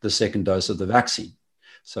take the second dose of the vaccine.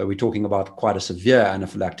 So we're talking about quite a severe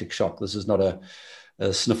anaphylactic shock. This is not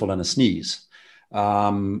a sniffle and a sneeze.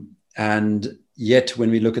 And yet, when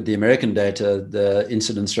we look at the American data, the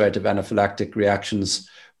incidence rate of anaphylactic reactions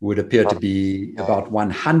would appear to be about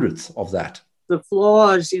 1/100th of that. The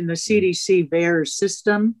flaws in the CDC VAERS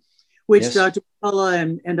system, which Yes. Dr.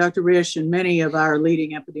 McCullough and Dr. Risch and many of our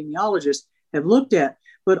leading epidemiologists have looked at,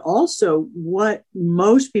 but also what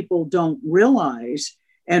most people don't realize,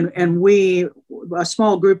 and we, a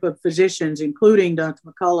small group of physicians, including Dr.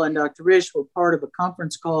 McCullough and Dr. Risch, were part of a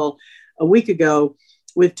conference call a week ago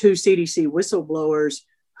with 2 CDC whistleblowers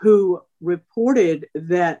who reported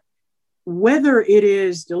that whether it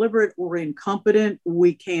is deliberate or incompetent,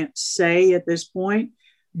 we can't say at this point,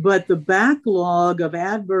 but the backlog of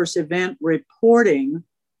adverse event reporting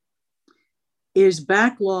is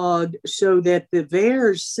backlogged so that the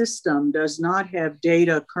VAERS system does not have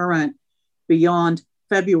data current beyond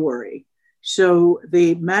February. So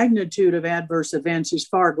the magnitude of adverse events is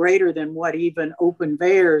far greater than what even Open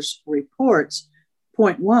VAERS reports,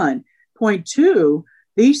 point one. Point two,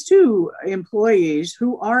 these 2 employees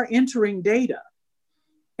who are entering data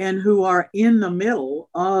and who are in the middle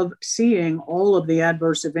of seeing all of the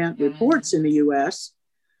adverse event reports in the US,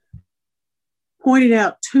 pointed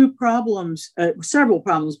out 2 problems, several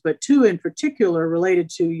problems, but 2 in particular related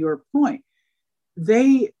to your point.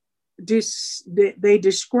 They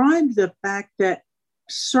described the fact that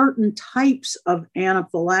certain types of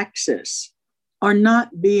anaphylaxis are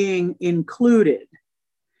not being included.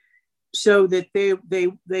 So that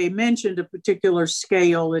they mentioned a particular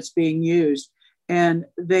scale that's being used. And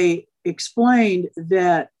they explained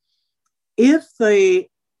that if the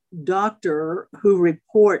doctor who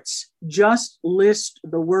reports just lists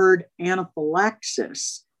the word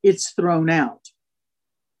anaphylaxis, it's thrown out.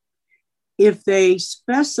 If they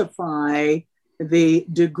specify the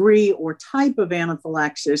degree or type of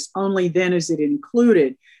anaphylaxis, only then is it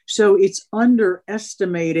included. So it's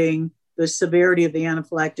underestimating the severity of the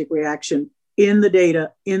anaphylactic reaction in the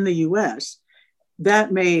data in the US.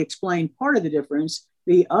 That may explain part of the difference.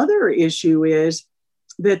 The other issue is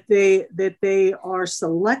that they are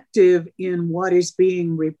selective in what is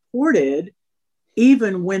being reported,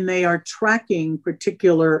 even when they are tracking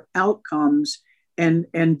particular outcomes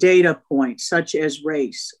and data points, such as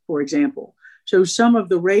race, for example. So some of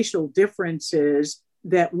the racial differences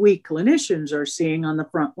that we clinicians are seeing on the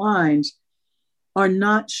front lines are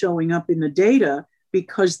not showing up in the data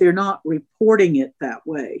because they're not reporting it that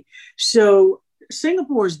way. So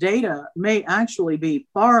Singapore's data may actually be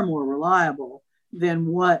far more reliable than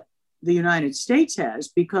what the United States has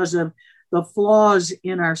because of the flaws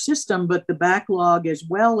in our system, but the backlog as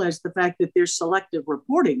well as the fact that there's selective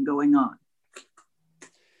reporting going on.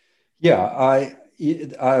 Yeah, I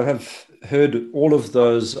have heard all of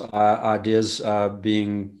those ideas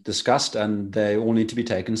being discussed, and they all need to be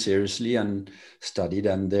taken seriously and studied,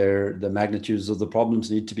 and the magnitudes of the problems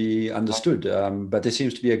need to be understood. But there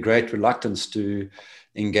seems to be a great reluctance to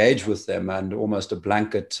engage with them, and almost a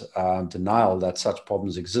blanket denial that such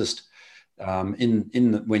problems exist.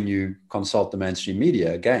 When you consult the mainstream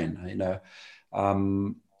media, again,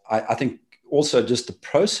 I think also just the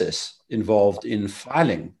process involved in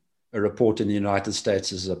filing a report in the United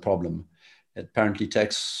States is a problem. It apparently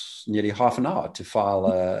takes nearly half an hour to file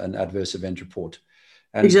an adverse event report.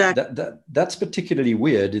 And exactly. That's particularly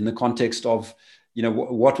weird in the context of,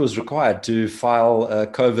 what was required to file a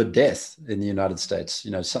COVID death in the United States.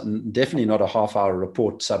 Definitely not a half-hour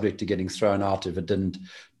report subject to getting thrown out if it didn't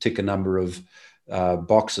tick a number of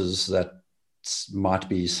boxes that might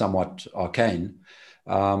be somewhat arcane.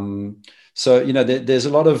 So, there's a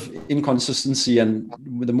lot of inconsistency, and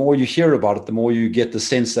the more you hear about it, the more you get the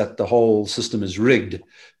sense that the whole system is rigged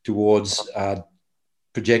towards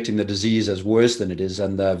projecting the disease as worse than it is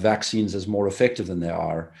and the vaccines as more effective than they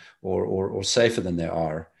are or safer than they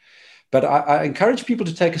are. But I encourage people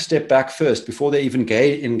to take a step back first before they even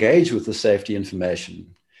engage with the safety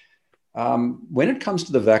information. When it comes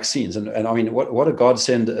to the vaccines, and I mean, what a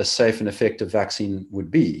godsend a safe and effective vaccine would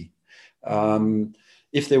be.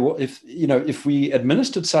 if we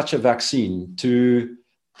administered such a vaccine to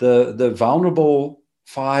the vulnerable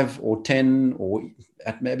 5 or 10 or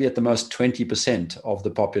maybe at the most 20% of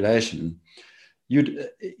the population, you'd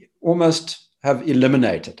almost have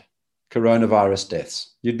eliminated coronavirus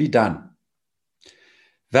deaths. You'd be done.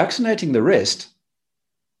 Vaccinating the rest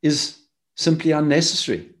is simply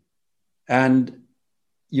unnecessary. And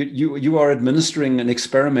you are administering an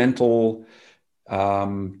experimental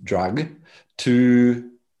drug to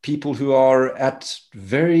people who are at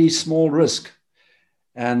very small risk.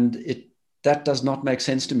 And that does not make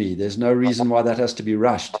sense to me. There's no reason why that has to be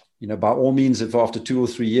rushed. By all means, if after 2 or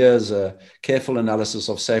 3 years, a careful analysis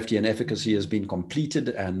of safety and efficacy has been completed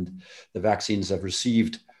and the vaccines have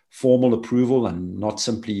received formal approval and not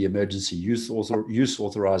simply emergency use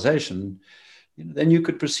authorization, then you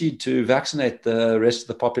could proceed to vaccinate the rest of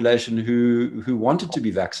the population who wanted to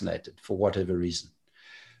be vaccinated for whatever reason.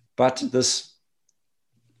 But this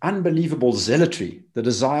unbelievable zealotry, the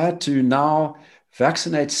desire to now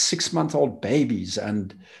vaccinate 6-month-old babies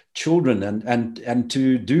and children and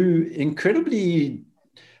to do incredibly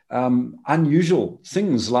unusual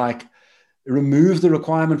things like remove the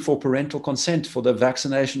requirement for parental consent for the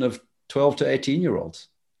vaccination of 12 to 18-year-olds.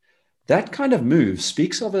 That kind of move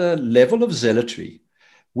speaks of a level of zealotry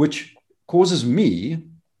which causes me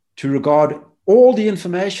to regard all the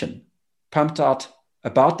information pumped out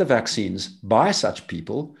about the vaccines by such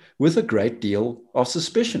people with a great deal of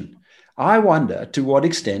suspicion. I wonder to what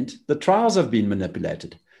extent the trials have been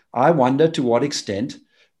manipulated. I wonder to what extent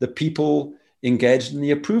the people engaged in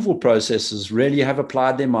the approval processes really have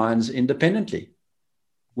applied their minds independently.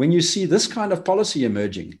 When you see this kind of policy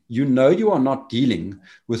emerging, you are not dealing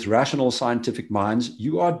with rational scientific minds,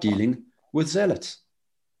 you are dealing with zealots.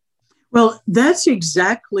 Well, that's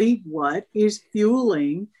exactly what is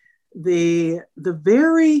fueling the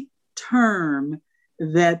very term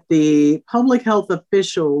that the public health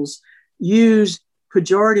officials use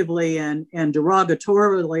pejoratively and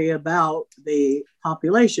derogatorily about the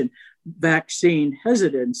population, vaccine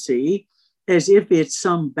hesitancy, as if it's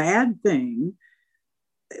some bad thing.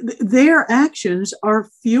 Their actions are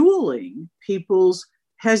fueling people's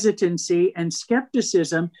hesitancy and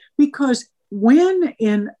skepticism, because when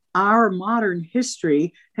in our modern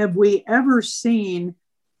history have we ever seen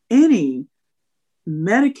any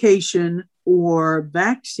medication or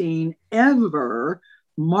vaccine ever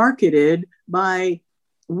marketed by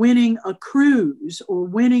winning a cruise or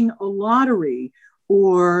winning a lottery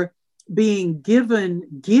or being given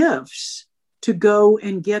gifts to go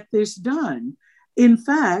and get this done? In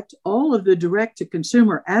fact, all of the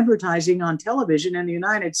direct-to-consumer advertising on television in the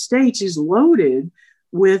United States is loaded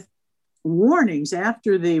with warnings.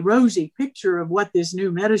 After the rosy picture of what this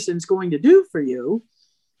new medicine is going to do for you,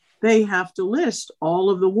 they have to list all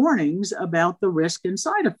of the warnings about the risk and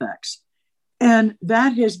side effects. And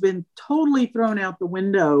that has been totally thrown out the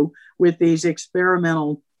window with these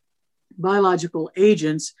experimental biological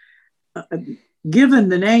agents, given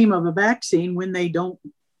the name of a vaccine when they don't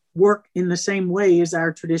work in the same way as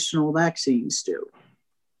our traditional vaccines do.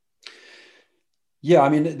 Yeah, I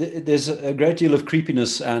mean, there's a great deal of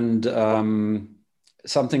creepiness and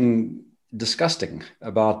something disgusting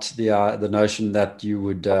about the notion that you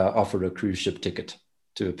would offer a cruise ship ticket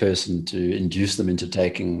to a person to induce them into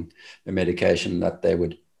taking a medication that they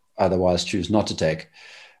would otherwise choose not to take.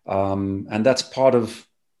 And that's part of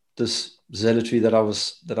this zealotry that I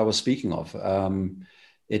was speaking of.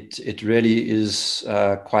 It really is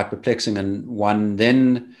quite perplexing, and one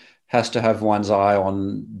then has to have one's eye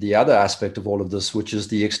on the other aspect of all of this, which is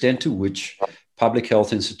the extent to which public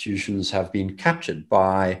health institutions have been captured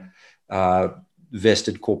by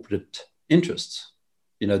vested corporate interests.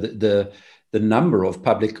 The number of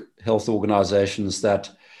public health organizations that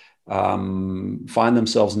find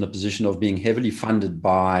themselves in a position of being heavily funded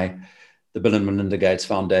by the Bill and Melinda Gates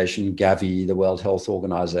Foundation, Gavi, the World Health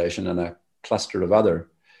Organization, and a cluster of other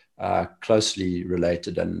closely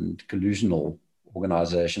related and collusional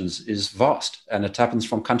organizations is vast, and it happens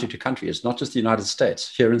from country to country. It's not just the United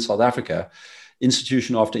States. Here in South Africa,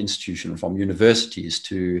 institution after institution, from universities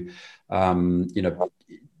to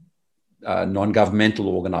non-governmental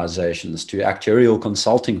organizations to actuarial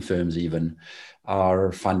consulting firms, even,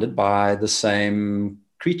 are funded by the same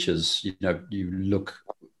creatures. You look,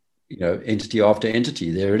 entity after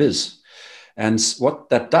entity, there it is. And what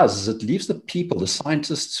that does is it leaves the people, the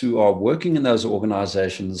scientists who are working in those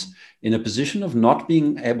organizations, in a position of not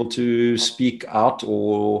being able to speak out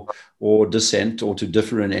or dissent or to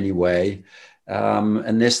differ in any way,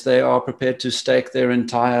 unless they are prepared to stake their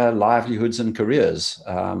entire livelihoods and careers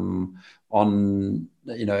on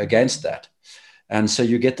against that. And so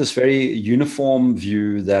you get this very uniform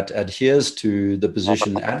view that adheres to the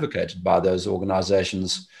position advocated by those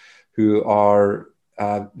organizations who are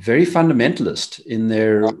very fundamentalist in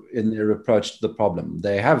their approach to the problem.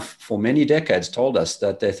 They have for many decades told us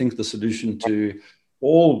that they think the solution to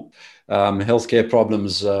all healthcare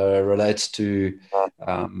problems relates to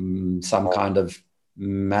some kind of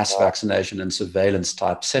mass vaccination and surveillance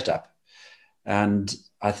type setup. And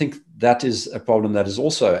I think that is a problem that is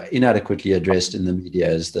also inadequately addressed in the media,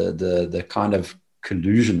 is the kind of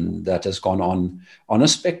collusion that has gone on a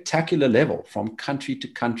spectacular level from country to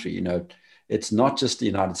country. You know, it's not just the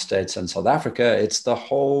United States and South Africa, it's the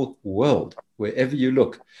whole world. Wherever you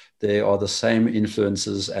look, there are the same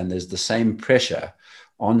influences and there's the same pressure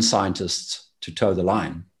on scientists to toe the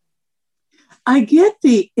line. I get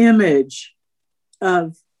the image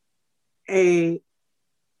of a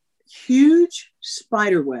huge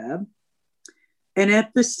spider web, and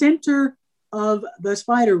at the center of the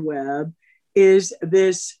spider web is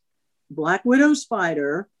this black widow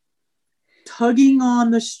spider tugging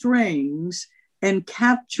on the strings and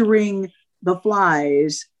capturing the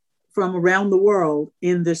flies from around the world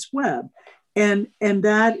in this web. And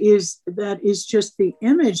that is just the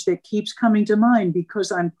image that keeps coming to mind,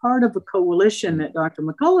 because I'm part of a coalition that Dr.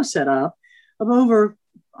 McCullough set up of over,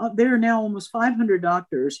 there are now almost 500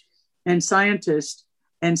 doctors and scientists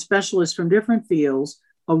and specialists from different fields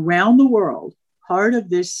around the world, part of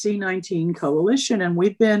this C19 coalition. And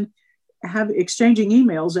we've been exchanging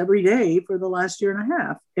emails every day for the last year and a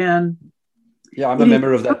half. And yeah, I'm a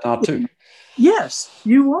member of that now too. Yes,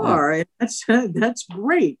 you are. Yeah. And that's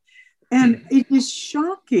great. And it is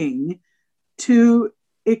shocking to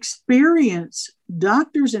experience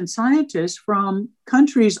doctors and scientists from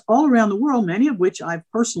countries all around the world, many of which I've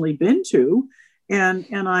personally been to. And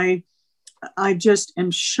I just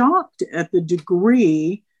am shocked at the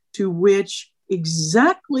degree to which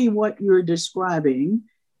exactly what you're describing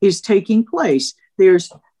is taking place.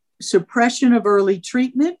 There's suppression of early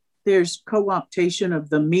treatment. There's co-optation of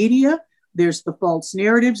the media. There's the false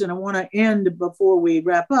narratives. And I want to end before we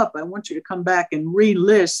wrap up. I want you to come back and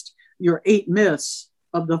relist your 8 myths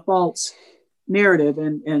of the false narrative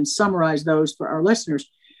and summarize those for our listeners.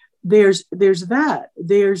 There's that.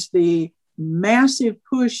 There's the massive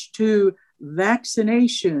push to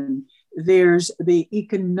vaccination. There's the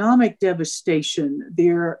economic devastation.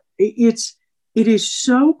 It is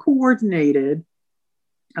so coordinated.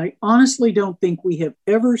 I honestly don't think we have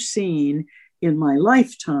ever seen in my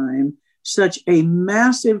lifetime such a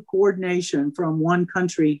massive coordination from one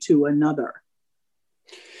country to another.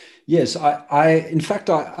 Yes, in fact,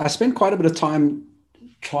 I spent quite a bit of time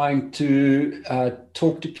trying to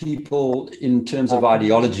talk to people in terms of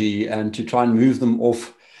ideology and to try and move them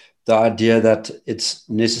off the idea that it's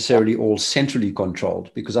necessarily all centrally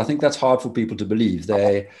controlled, because I think that's hard for people to believe.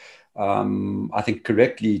 They, I think,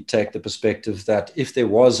 correctly take the perspective that if there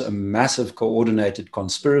was a massive coordinated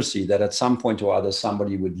conspiracy, that at some point or other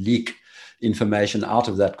somebody would leak information out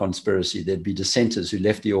of that conspiracy. There'd be dissenters who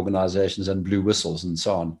left the organizations and blew whistles and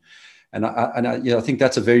so on. And I think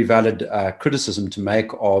that's a very valid criticism to make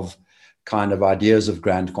of kind of ideas of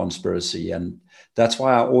grand conspiracy. And that's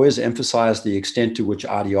why I always emphasize the extent to which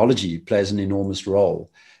ideology plays an enormous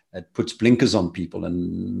role. It puts blinkers on people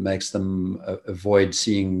and makes them avoid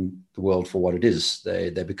seeing the world for what it is. They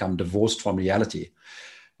become divorced from reality.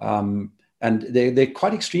 And they're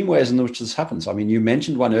quite extreme ways in which this happens. I mean, you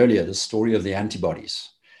mentioned one earlier, the story of the antibodies.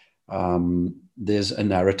 There's a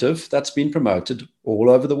narrative that's been promoted all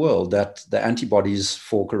over the world that the antibodies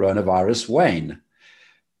for coronavirus wane.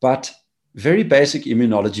 But very basic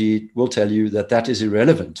immunology will tell you that that is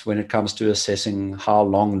irrelevant when it comes to assessing how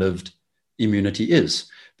long-lived immunity is,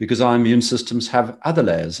 because our immune systems have other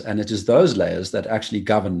layers, and it is those layers that actually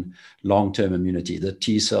govern long-term immunity, the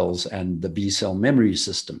T cells and the B cell memory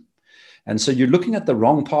system. And so you're looking at the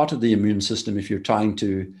wrong part of the immune system if you're trying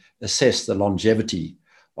to assess the longevity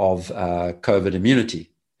of COVID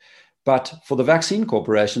immunity. But for the vaccine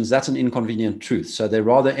corporations, that's an inconvenient truth. So they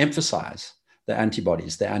rather emphasize the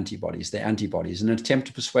antibodies in an attempt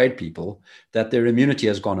to persuade people that their immunity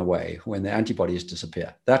has gone away when the antibodies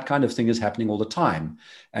disappear. That kind of thing is happening all the time.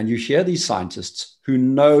 And you hear these scientists who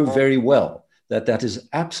know very well that that is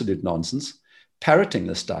absolute nonsense, parroting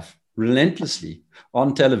this stuff relentlessly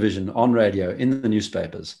on television, on radio, in the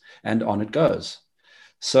newspapers, and on it goes.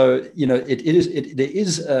 So, you know,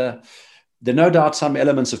 there are no doubt some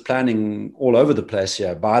elements of planning all over the place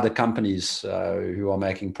here by the companies who are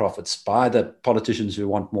making profits, by the politicians who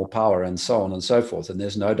want more power, and so on and so forth. And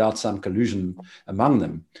there's no doubt some collusion among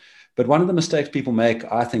them. But one of the mistakes people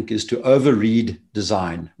make, I think, is to overread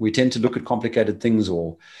design. We tend to look at complicated things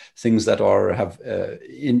or things that have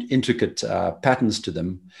intricate patterns to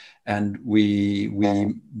them. And we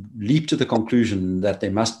leap to the conclusion that there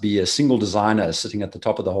must be a single designer sitting at the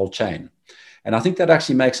top of the whole chain. And I think that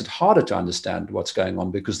actually makes it harder to understand what's going on,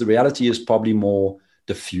 because the reality is probably more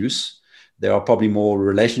diffuse. There are probably more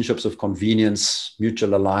relationships of convenience,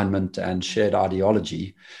 mutual alignment, and shared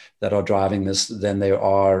ideology that are driving this than there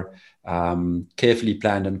are carefully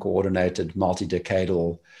planned and coordinated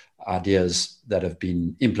multi-decadal ideas that have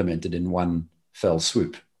been implemented in one fell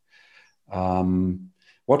swoop.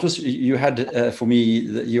 What was you had for me?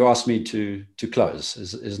 You asked me to close.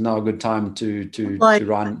 Is now a good time to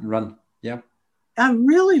run? Yeah. I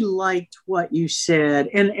really liked what you said,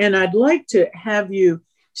 and I'd like to have you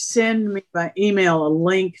send me by email a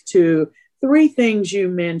link to 3 things you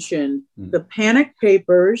mentioned: the Panic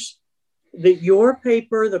Papers, your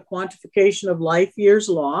paper, The Quantification of Life Years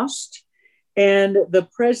Lost, and the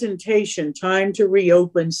presentation, Time to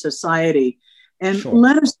Reopen Society. And sure.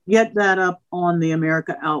 Let us get that up on the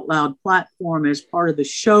America Out Loud platform as part of the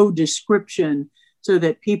show description, so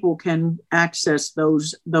that people can access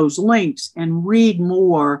those links and read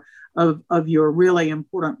more of your really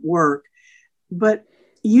important work. But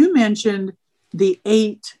you mentioned the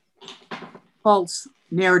 8 false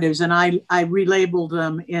narratives, and I relabeled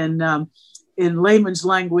them in layman's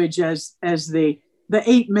language as the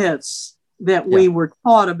 8 myths that we were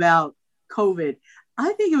taught about COVID.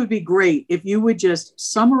 I think it would be great if you would just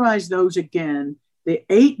summarize those again, the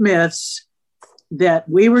 8 myths that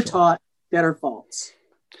we were taught that are false.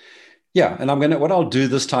 Yeah, and what I'll do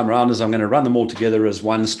this time around is I'm going to run them all together as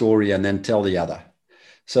one story and then tell the other.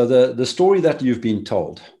 So the story that you've been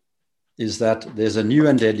told is that there's a new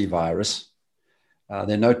and deadly virus.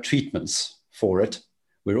 There are no treatments for it.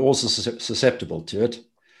 We're also susceptible to it.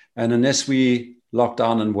 And unless we lock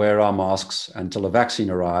down and wear our masks until a vaccine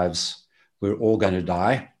arrives, we're all going to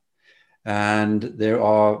die. And there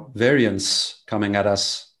are variants coming at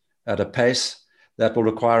us at a pace that will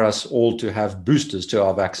require us all to have boosters to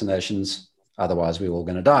our vaccinations. Otherwise, we're all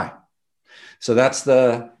going to die. So that's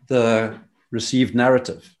the received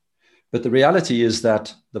narrative. But the reality is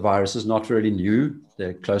that the virus is not really new.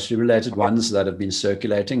 They're closely related ones that have been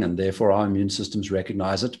circulating, and therefore our immune systems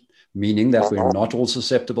recognize it, meaning that we're not all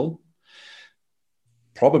susceptible.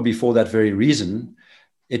 Probably for that very reason,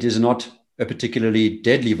 it is not a particularly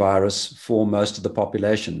deadly virus for most of the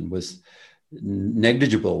population, with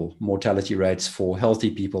negligible mortality rates for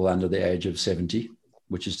healthy people under the age of 70,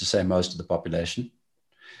 which is to say most of the population.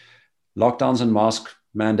 Lockdowns and mask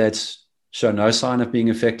mandates show no sign of being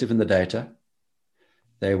effective in the data.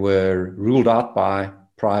 They were ruled out by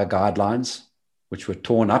prior guidelines, which were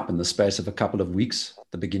torn up in the space of a couple of weeks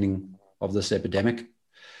at the beginning of this epidemic.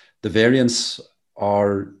 The variants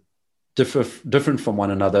are different from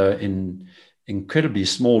one another in incredibly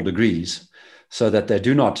small degrees, so that they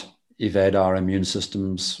do not evade our immune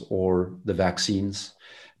systems or the vaccines,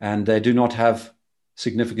 and they do not have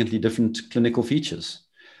significantly different clinical features.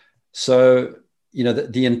 So,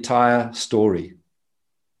 the entire story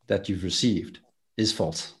that you've received is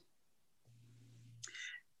false.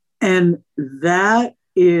 And that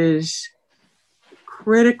is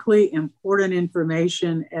critically important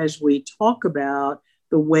information as we talk about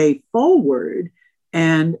the way forward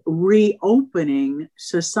and reopening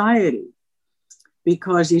society,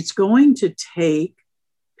 because it's going to take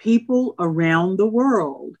people around the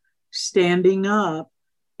world standing up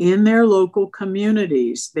in their local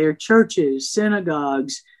communities, their churches,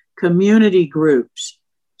 synagogues, community groups,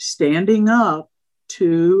 standing up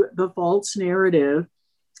to the false narrative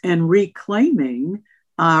and reclaiming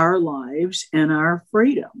our lives and our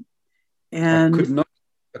freedom. And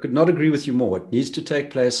I could not agree with you more. It needs to take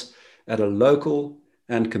place at a local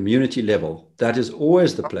and community level. That is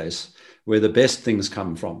always the place where the best things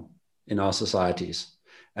come from in our societies.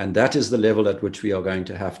 And that is the level at which we are going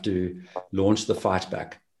to have to launch the fight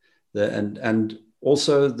back. And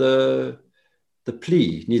also the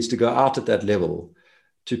plea needs to go out at that level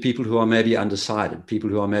to people who are maybe undecided, people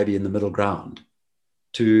who are maybe in the middle ground,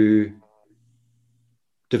 to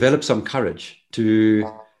develop some courage, to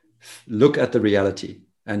look at the reality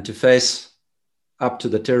and to face up to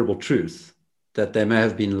the terrible truth that they may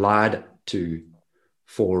have been lied to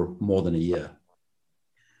for more than a year.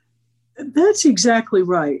 That's exactly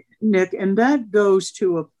right, Nick. And that goes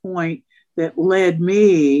to a point that led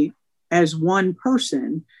me as one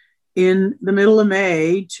person in the middle of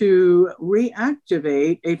May to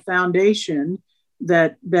reactivate a foundation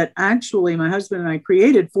that actually my husband and I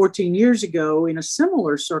created 14 years ago in a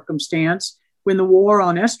similar circumstance when the war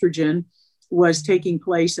on estrogen was taking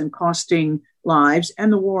place and costing lives,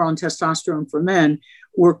 and the war on testosterone for men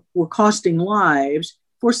were costing lives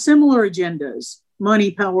for similar agendas: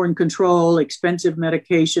 money, power, and control, expensive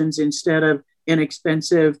medications instead of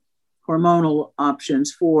inexpensive hormonal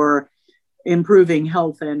options for improving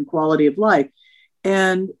health and quality of life.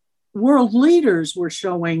 And world leaders were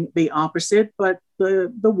showing the opposite, but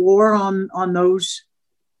the war on those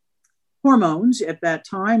hormones at that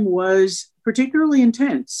time was particularly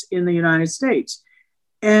intense in the United States.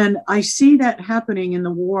 And I see that happening in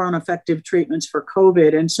the war on effective treatments for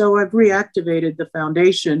COVID. And so I've reactivated the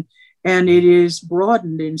foundation, and it is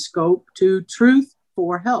broadened in scope to Truth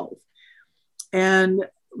for Health. And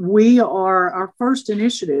our first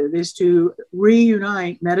initiative is to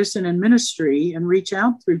reunite medicine and ministry and reach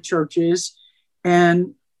out through churches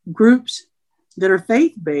and groups that are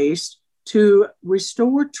faith-based to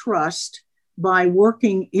restore trust by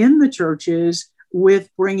working in the churches with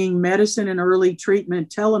bringing medicine and early treatment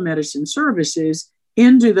telemedicine services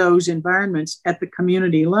into those environments at the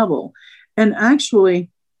community level. And actually,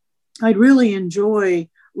 I'd really enjoy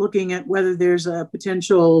looking at whether there's a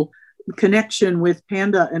potential connection with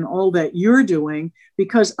Panda and all that you're doing,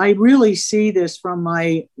 because I really see this from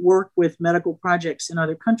my work with medical projects in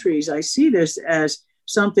other countries. I see this as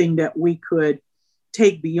something that we could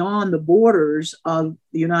take beyond the borders of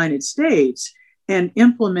the United States and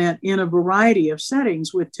implement in a variety of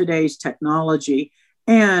settings with today's technology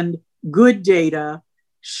and good data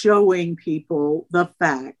showing people the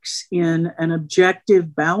facts in an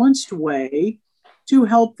objective, balanced way to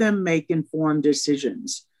help them make informed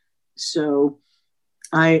decisions. So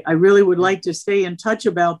I really would like to stay in touch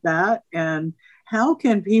about that. And how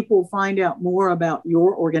can people find out more about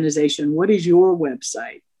your organization? What is your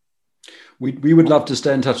website? We would love to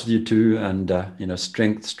stay in touch with you too, and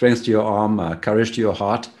strength to your arm, courage to your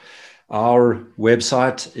heart. Our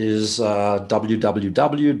website is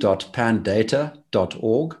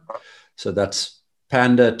www.pandata.org. So that's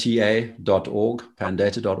pandata.org,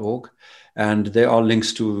 pandata.org. And there are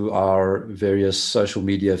links to our various social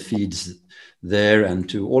media feeds there and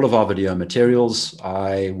to all of our video materials.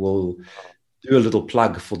 I will do a little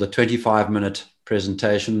plug for the 25-minute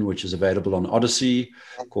presentation, which is available on Odyssey,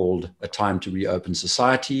 called A Time to Reopen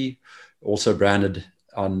Society, also branded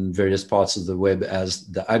on various parts of the web as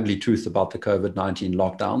The Ugly Truth About the COVID-19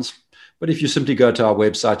 Lockdowns. But if you simply go to our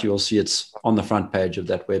website, you'll see it's on the front page of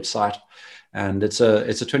that website. And it's a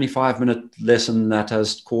 25-minute lesson that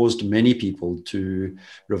has caused many people to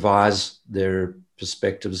revise their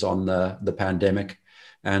perspectives on the pandemic.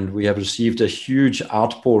 And we have received a huge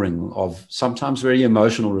outpouring of sometimes very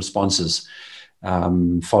emotional responses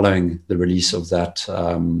following the release of that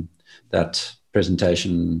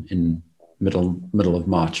presentation in middle of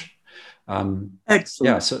March. Excellent.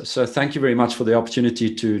 Yeah, so thank you very much for the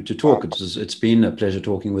opportunity to talk. It's been a pleasure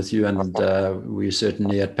talking with you, and we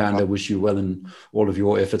certainly at Panda wish you well in all of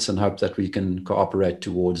your efforts and hope that we can cooperate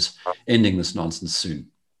towards ending this nonsense soon.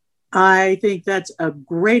 I think that's a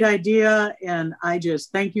great idea, and I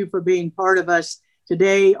just thank you for being part of us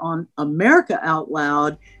today on America Out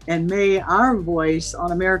Loud, and may our voice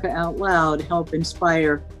on America Out Loud help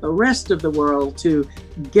inspire the rest of the world to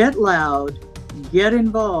get loud, get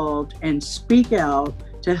involved, and speak out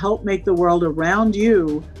to help make the world around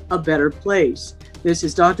you a better place. This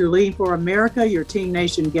is Dr. Lee for America, your Teen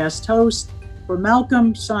Nation guest host. For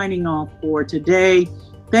Malcolm, signing off for today.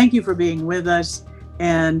 Thank you for being with us,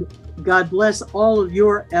 and God bless all of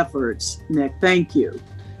your efforts, Nick. Thank you.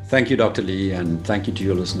 Thank you, Dr. Lee, and thank you to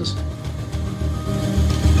your listeners.